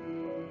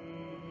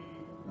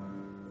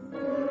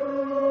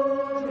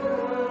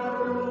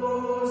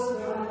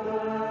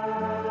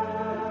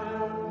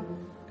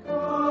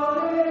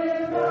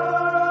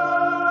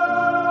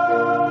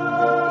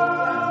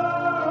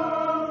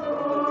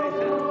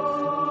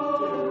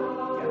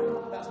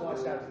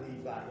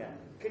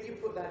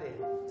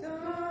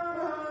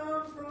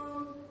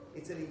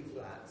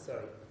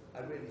 Sorry, I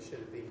really should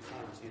have been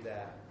kind to you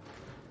there.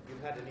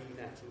 You've had an E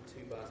natural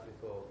 2 bars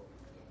before,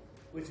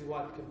 which is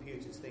why the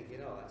computer's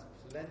thinking, oh, that's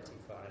plenty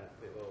far enough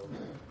before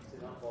to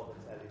not bother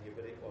telling you,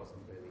 but it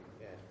wasn't really.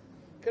 Yeah.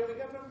 Can we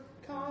go from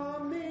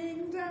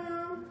coming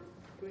down?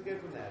 Can we go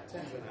from there?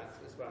 10s and that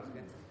as far as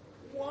again.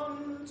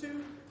 1,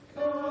 2,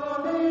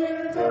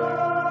 coming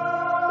down.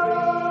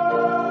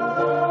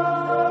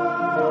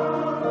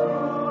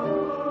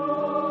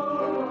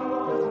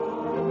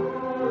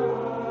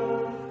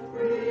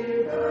 3.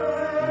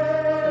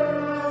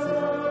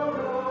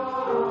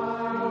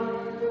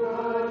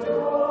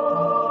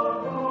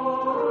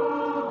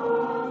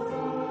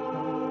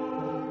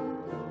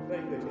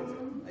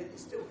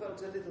 Still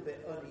felt a little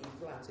bit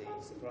un-E-flatty,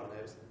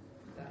 sopranos.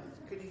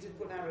 Could you just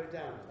put an arrow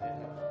down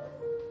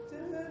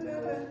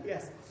on it?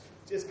 Yes,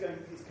 just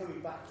going. It's coming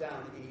back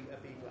down a B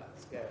flat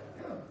scale.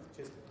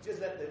 Just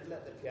let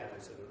the piano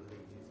sort of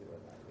lead you through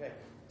that. Okay,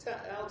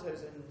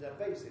 altos and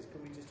basses,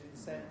 can we just do the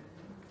same?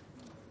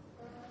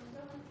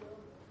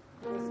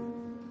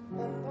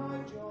 And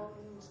I, John.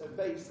 So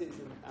basses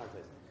and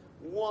altos.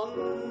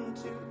 1,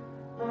 2.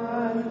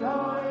 And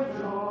I,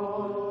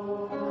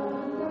 John.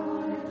 And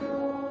I,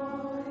 John.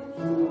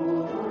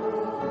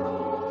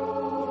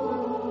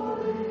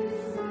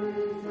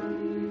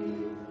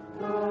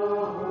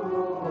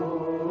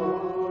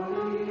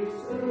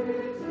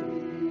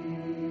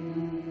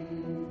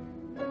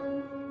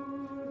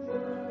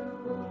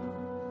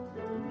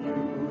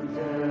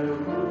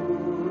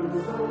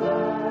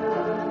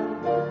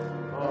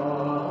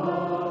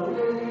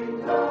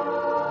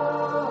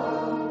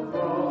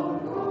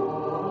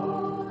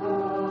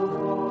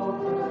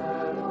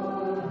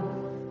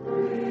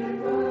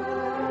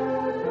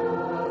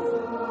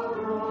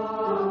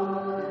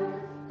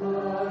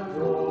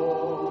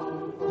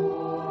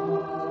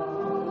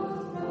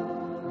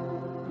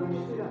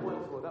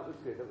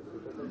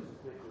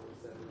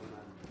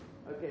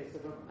 Okay, so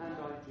from And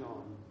I,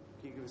 John,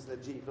 can you give us the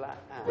G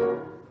flat and?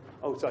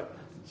 Oh, sorry.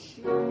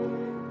 G.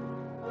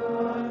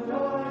 And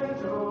I,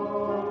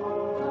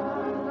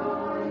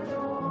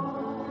 John,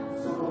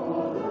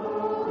 saw the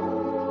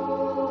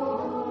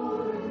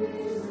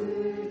holy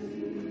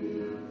city,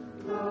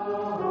 the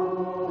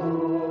holy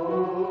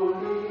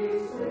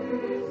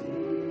city.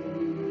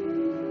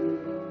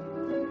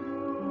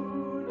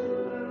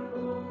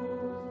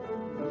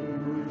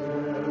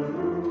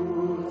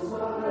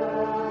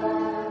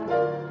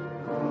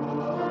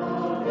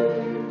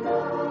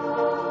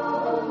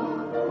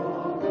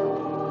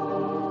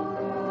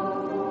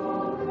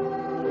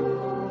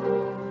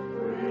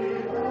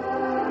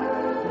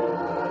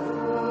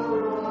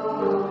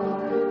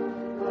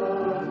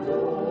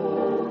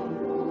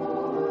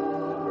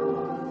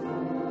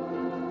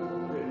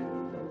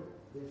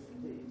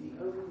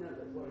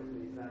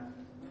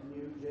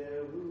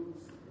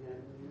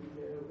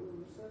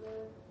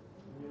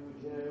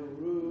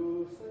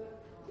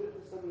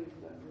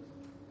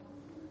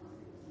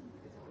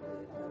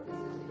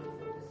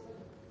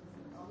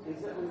 New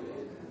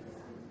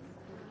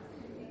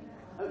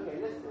Okay,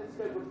 let's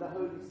go with the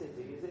holy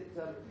city. Is it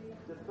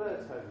the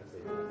first holy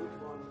city? Which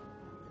one?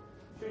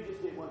 Should we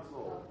just do it once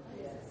more?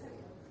 Yes.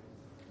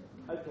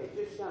 Okay,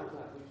 just shout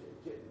out.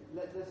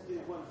 Let's do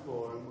it once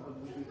more and we'll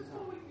do the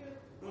time.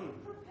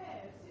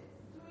 Prepared.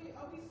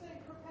 Are we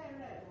saying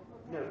prepared?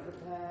 No,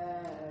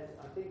 prepared.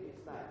 I think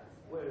it's that.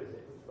 Where is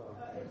it? Which bar?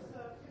 It's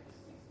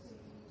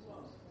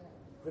 61.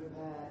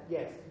 Prepared.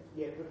 Yes.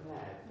 Yeah,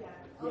 prepared. Yeah.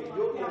 Yeah,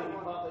 you're the only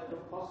part that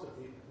could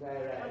possibly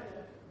prepare.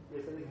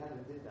 Yes, I think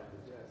Helen did that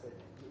with you. I said,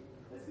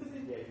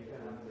 yeah, you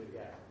don't have to,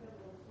 yeah.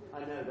 I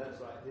know, that's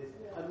right.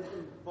 And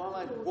then, while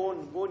I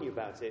warn you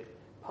about it,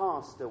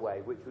 Passed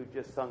Away, which we've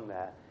just sung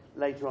there,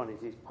 later on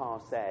it is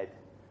Passed.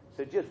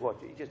 So just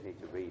watch it. You just need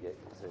to read it.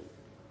 So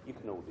you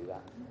can all do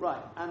that.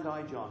 Right, And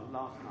I, John,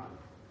 last time.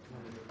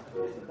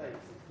 Here's the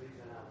basics, please,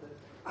 and altos.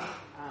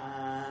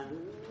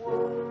 And 1.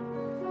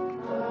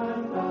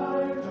 And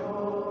I,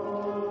 John.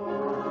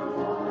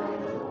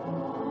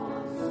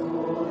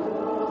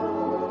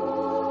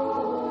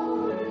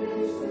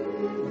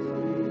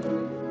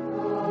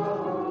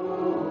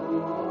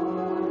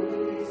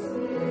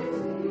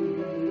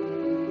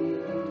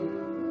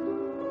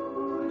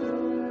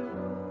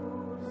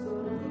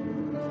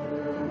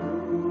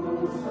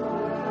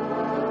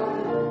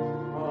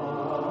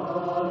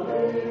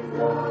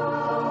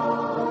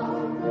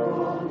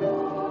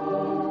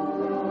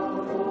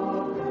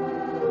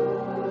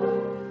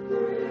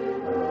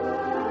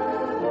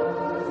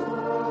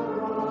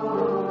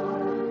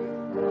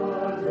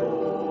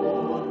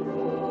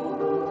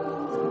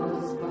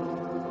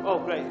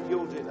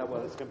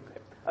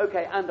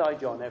 Okay, And I,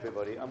 John,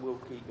 everybody, and we'll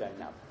keep going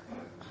now. Do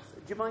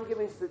you mind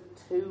giving us the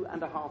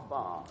 2.5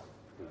 bars,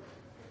 please?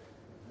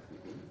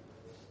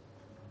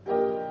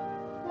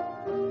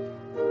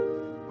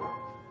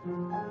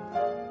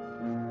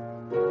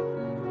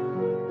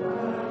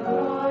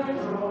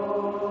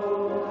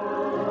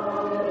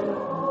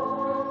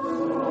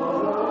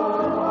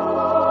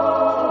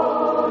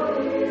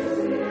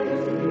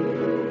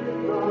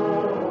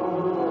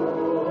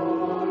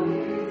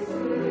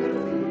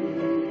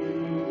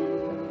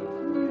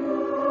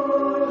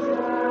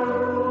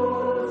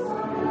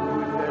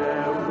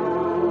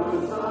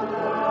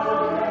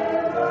 Jerusalem.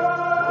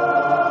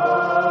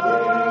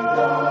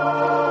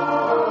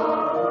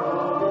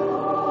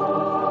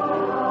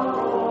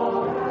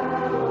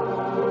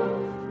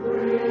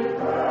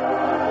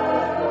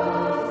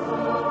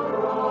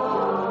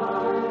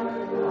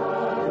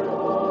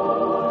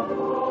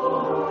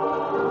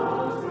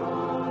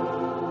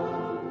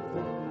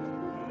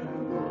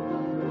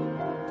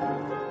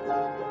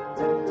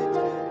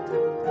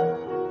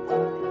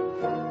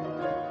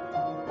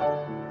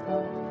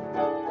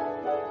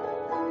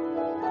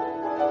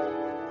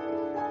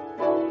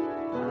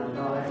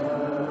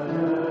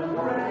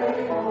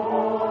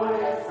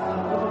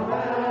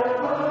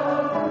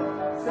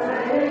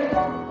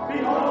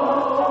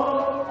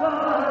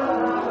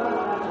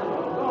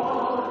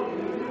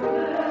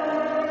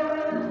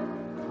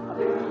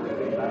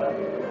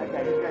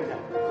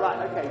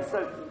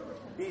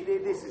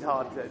 This is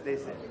hard to.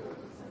 This is.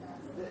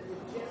 The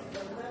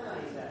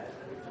melee there,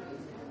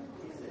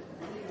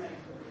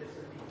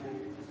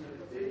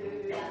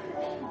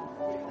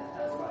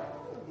 that's right.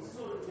 It's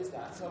sort of just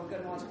that. So I'm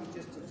going to ask you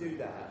just to do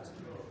that,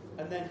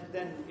 and then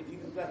if you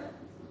can play.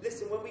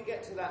 Listen, when we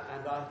get to that,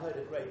 and I heard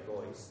a great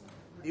voice.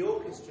 The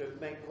orchestra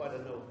made quite a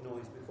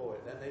noise before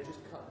it, then they just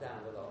cut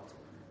down a lot.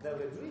 They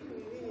were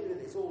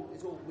it's all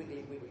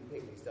wiggly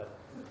piggly stuff.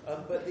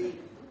 But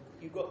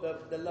you've got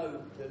the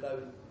low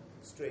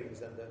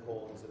strings and the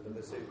horns and the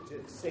bassoon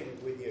to sing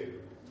with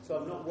you. So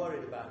I'm not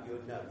worried about your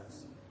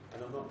notes,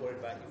 and I'm not worried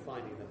about you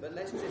finding them. But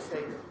let's just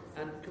say,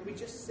 and can we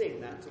just sing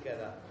that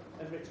together?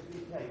 And Richard, can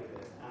you play with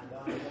us? And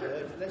I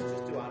heard. Let's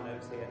just do our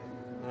notes here.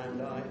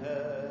 And I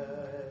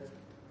heard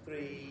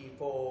 3,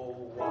 4,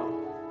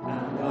 1.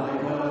 And I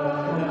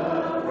heard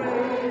a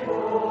great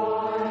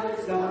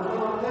voice out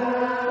of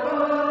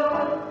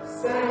heaven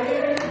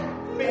saying,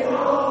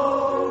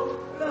 "Behold,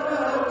 the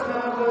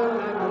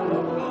tabernacle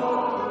of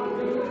God."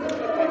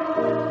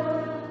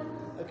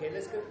 Okay,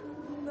 let's go.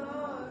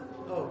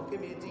 Oh, give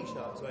me a D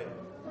sharp, sorry.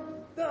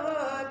 The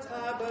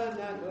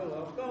tabernacle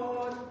of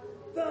God,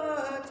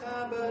 the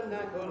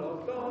tabernacle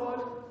of God,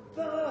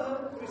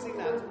 can we sing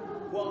that?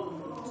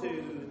 1,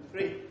 2,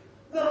 3.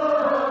 The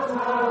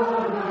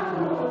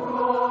tabernacle of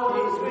God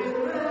is with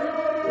men.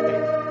 Okay,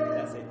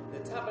 that's it. The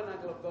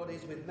tabernacle of God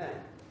is with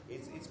men.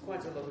 It's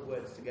quite a lot of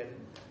words to get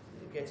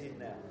in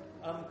there.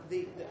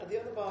 The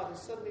other bar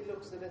suddenly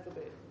looks a little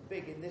bit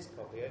big in this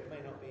copy. It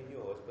may not be in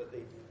yours, but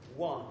the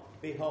 1,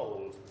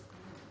 behold.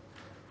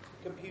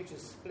 Computer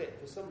split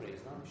for some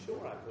reason. I'm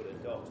sure I put a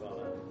dot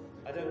on it.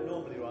 I don't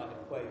normally write a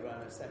quaver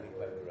and a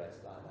semiquaver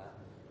rest like that.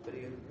 But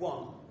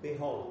 1,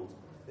 behold.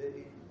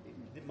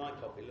 My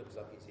copy looks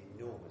like it's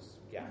enormous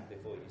gap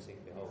before you sing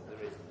behold. There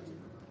isn't.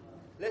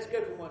 Let's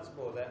go for once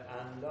more there.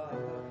 And I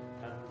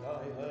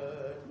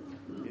heard.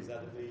 Is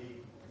that a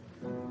B?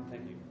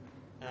 Thank you.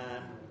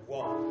 And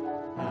 1.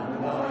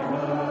 And I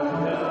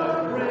heard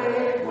a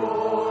great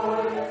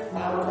voice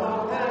out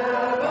of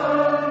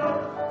heaven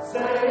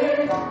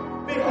saying,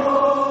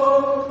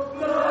 "Behold,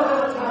 the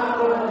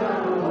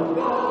tabernacle of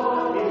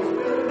God is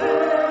with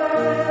men,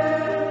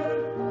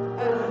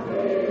 and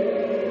He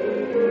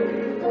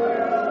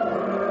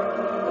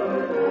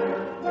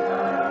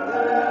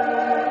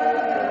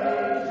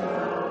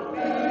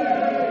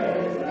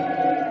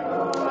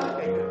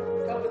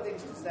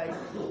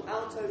will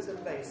altos and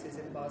basses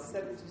in bar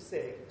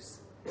 76,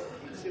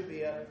 it should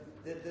be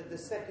the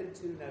second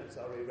 2 notes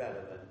are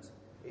irrelevant.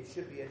 It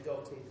should be a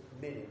dotted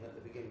minim at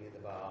the beginning of the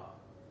bar.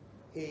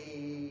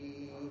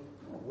 He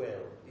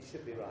will. It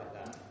should be like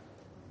that.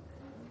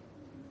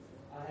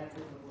 I had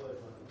different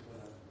words when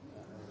I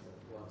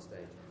was on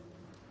stage.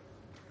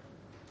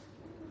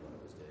 What I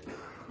was doing.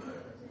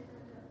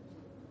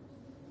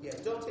 Yeah,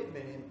 dotted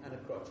minim and a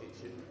crotchet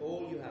should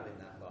all you have in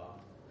that bar.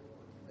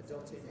 A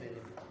dotted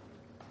minim.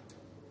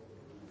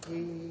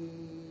 He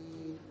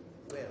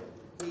will.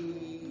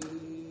 He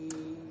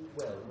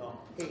will, not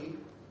he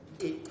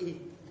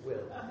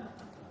will.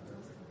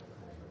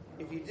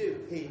 If you do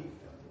he,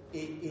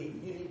 you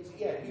need to,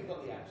 you've got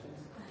the actions.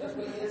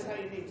 That's how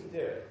you need to do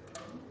it.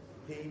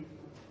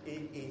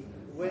 He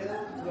will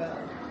dwell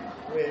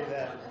with.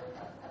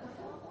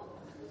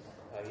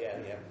 Oh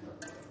yeah.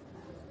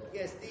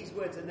 Yes, these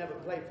words are never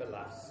played for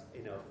laughs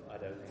enough. I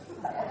don't think.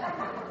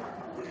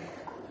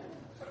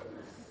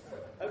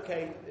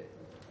 Okay.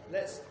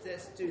 Let's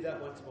do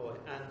that once more.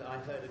 And I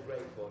heard a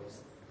great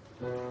voice.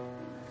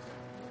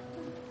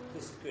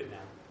 This is good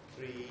now.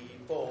 3,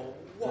 4,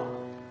 1.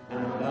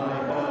 And I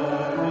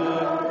heard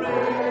a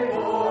great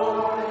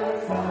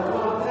voice out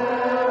of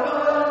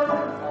heaven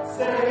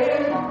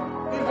saying,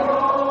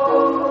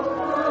 "Behold,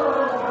 the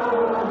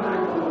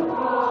tabernacle of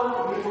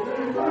God is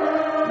with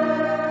men,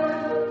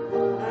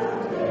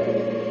 and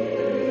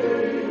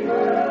He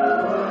will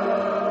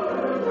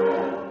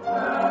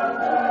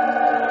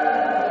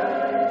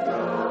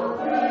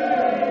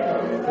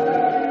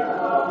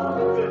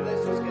Good,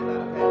 let's just get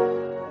that, okay?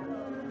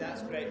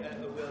 That's great.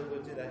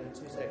 We'll do that in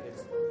 2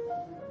 seconds.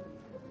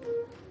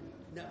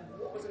 Now,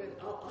 what was I going to...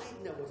 Oh, I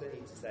know what I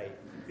need to say.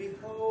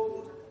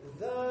 Behold,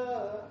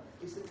 the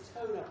is a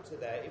tone up to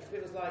there. It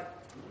feels like...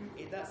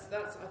 That's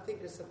I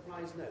think, a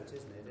surprise note,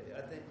 isn't it?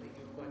 I think that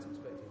you're quite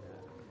expecting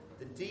that.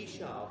 The D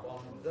sharp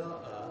on the...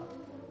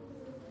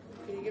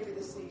 Can you give me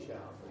the C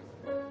sharp?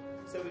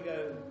 So we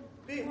go...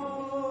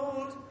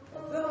 Behold,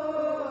 the...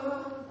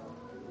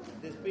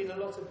 There's been a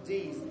lot of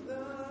D's.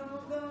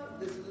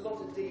 There's a lot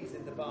of D's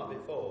in the bar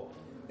before.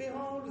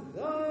 Behold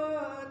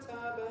the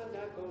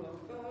tabernacle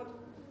of God.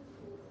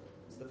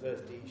 It's the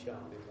first D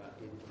sharp in that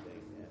thing.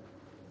 Yeah.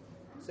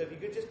 So if you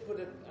could just put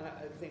a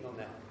thing on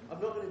there. I'm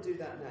not going to do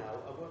that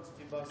now. I want to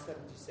do bar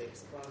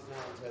 76, bars and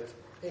altos,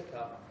 pick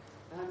up,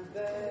 and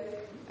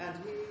they, and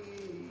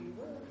he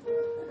will.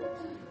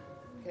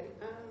 Okay,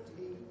 and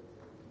he.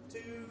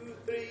 2,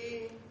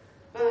 3,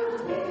 and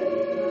he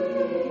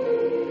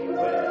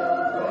will.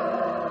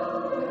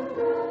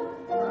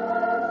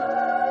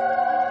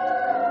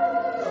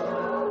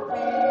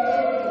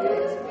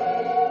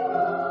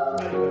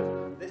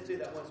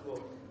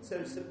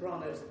 So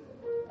sopranos.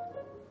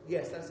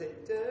 Yes, that's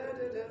it.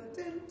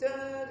 Da-da-dum,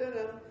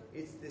 da-da-dum.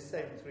 It's the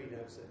same three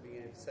notes at the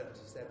beginning of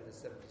 77 and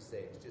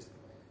 76.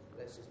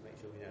 Let's just make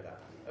sure we know that.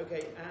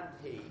 Okay, and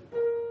he.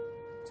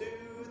 2,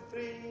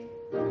 3,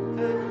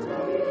 and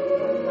shall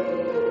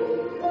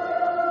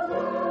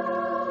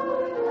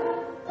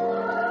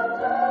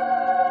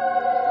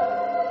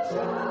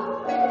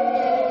be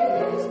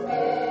his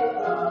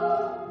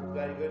people.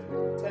 Very good.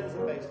 Tenors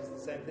and basses, the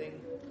same thing.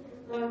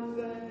 And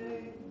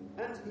they,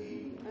 and he,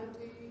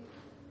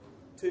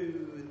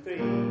 2, 3,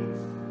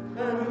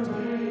 and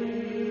he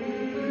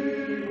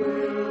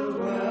will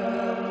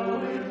dwell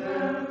with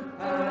them,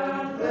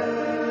 and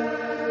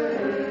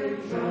they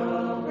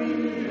shall be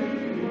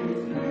his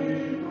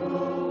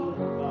people.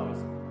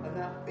 Marvellous. And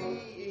that be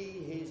ye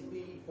his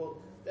people.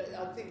 I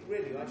think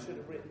really I should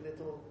have written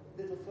little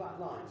flat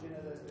lines, you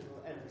know, those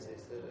little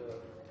emphasis that are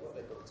what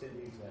they call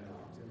tenuse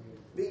marks.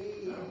 Be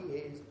ye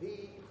his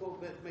people,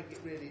 but make it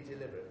really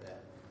deliberate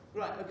there.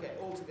 Right, okay,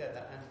 all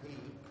together, and he.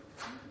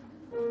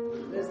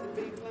 There's the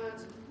B flat.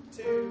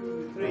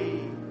 2,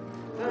 3,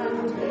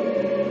 and he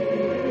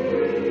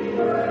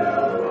will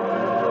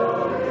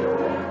dwell with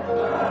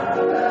them, and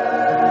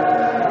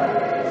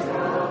they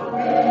shall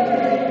be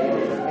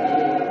his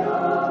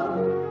people.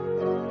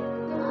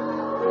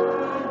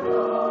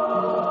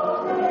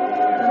 Okay,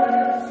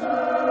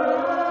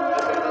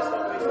 let's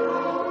not waste any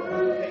more.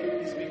 Okay,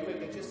 this will be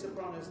quicker. Just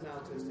sopranos and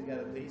altos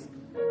together, please.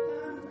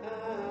 And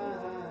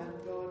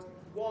God.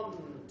 1,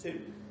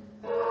 2.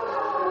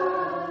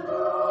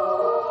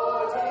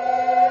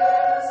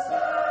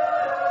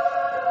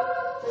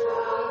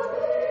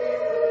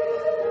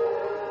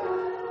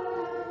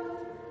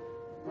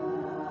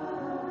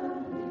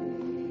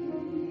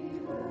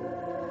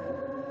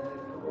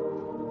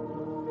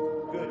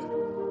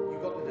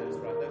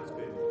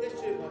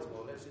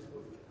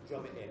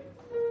 Drum it in.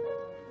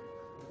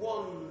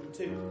 1,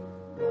 2.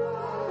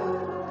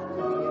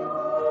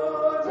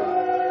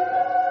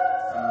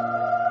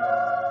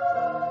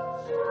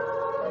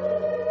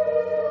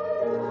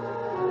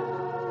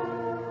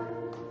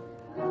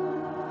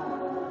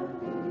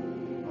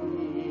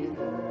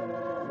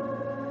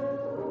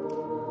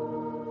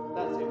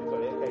 That's it, we've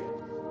got it. Okay.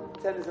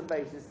 Tenors and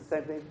basses, the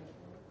same thing.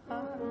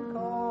 And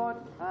God,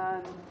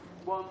 and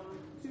 1,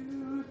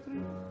 2, 3.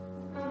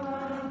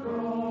 And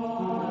God.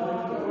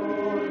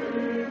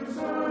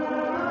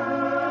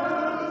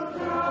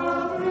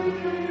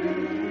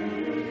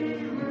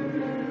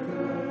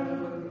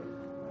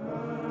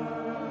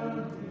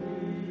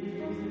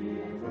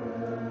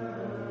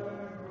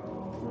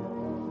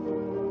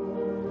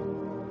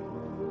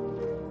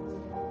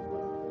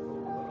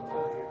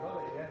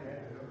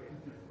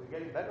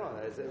 Better on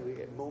that, so we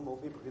get more and more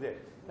people to do it.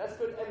 That's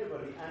good,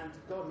 everybody, and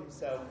God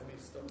himself. Let me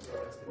stop the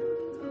rest of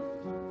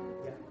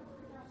it.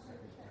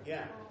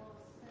 Yeah.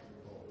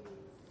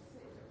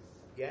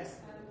 Yes?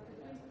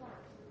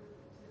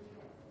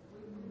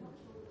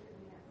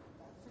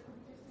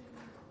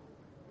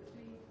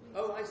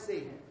 Oh, I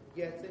see.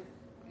 Yeah,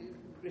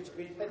 Richard,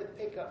 can you play the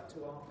pickup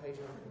to our page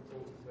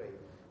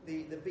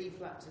 143? The B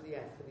flat to the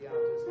F for the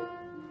altos.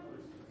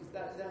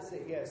 That's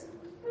it, yes.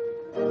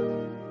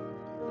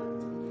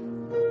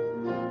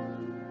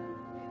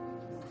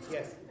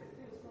 Yes.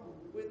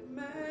 With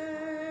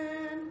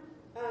man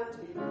and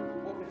he.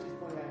 What Richard's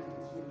pointing out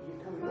is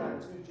you're coming down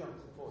 2 jumps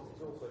and 4s.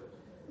 It's awkward.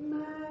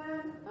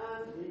 Man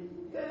and he.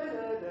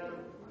 Da-da-da.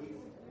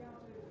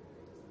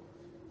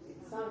 It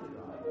sounded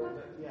right,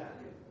 but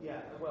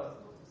yeah. Well,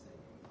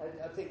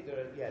 I think there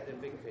are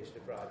big fish to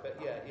fry, but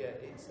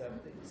it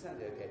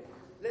sounded okay.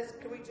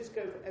 Can we just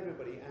go for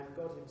everybody and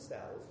God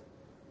himself?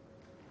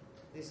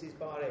 This is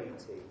bar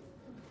 80.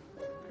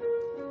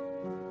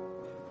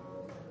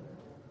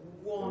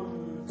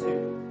 1,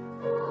 2.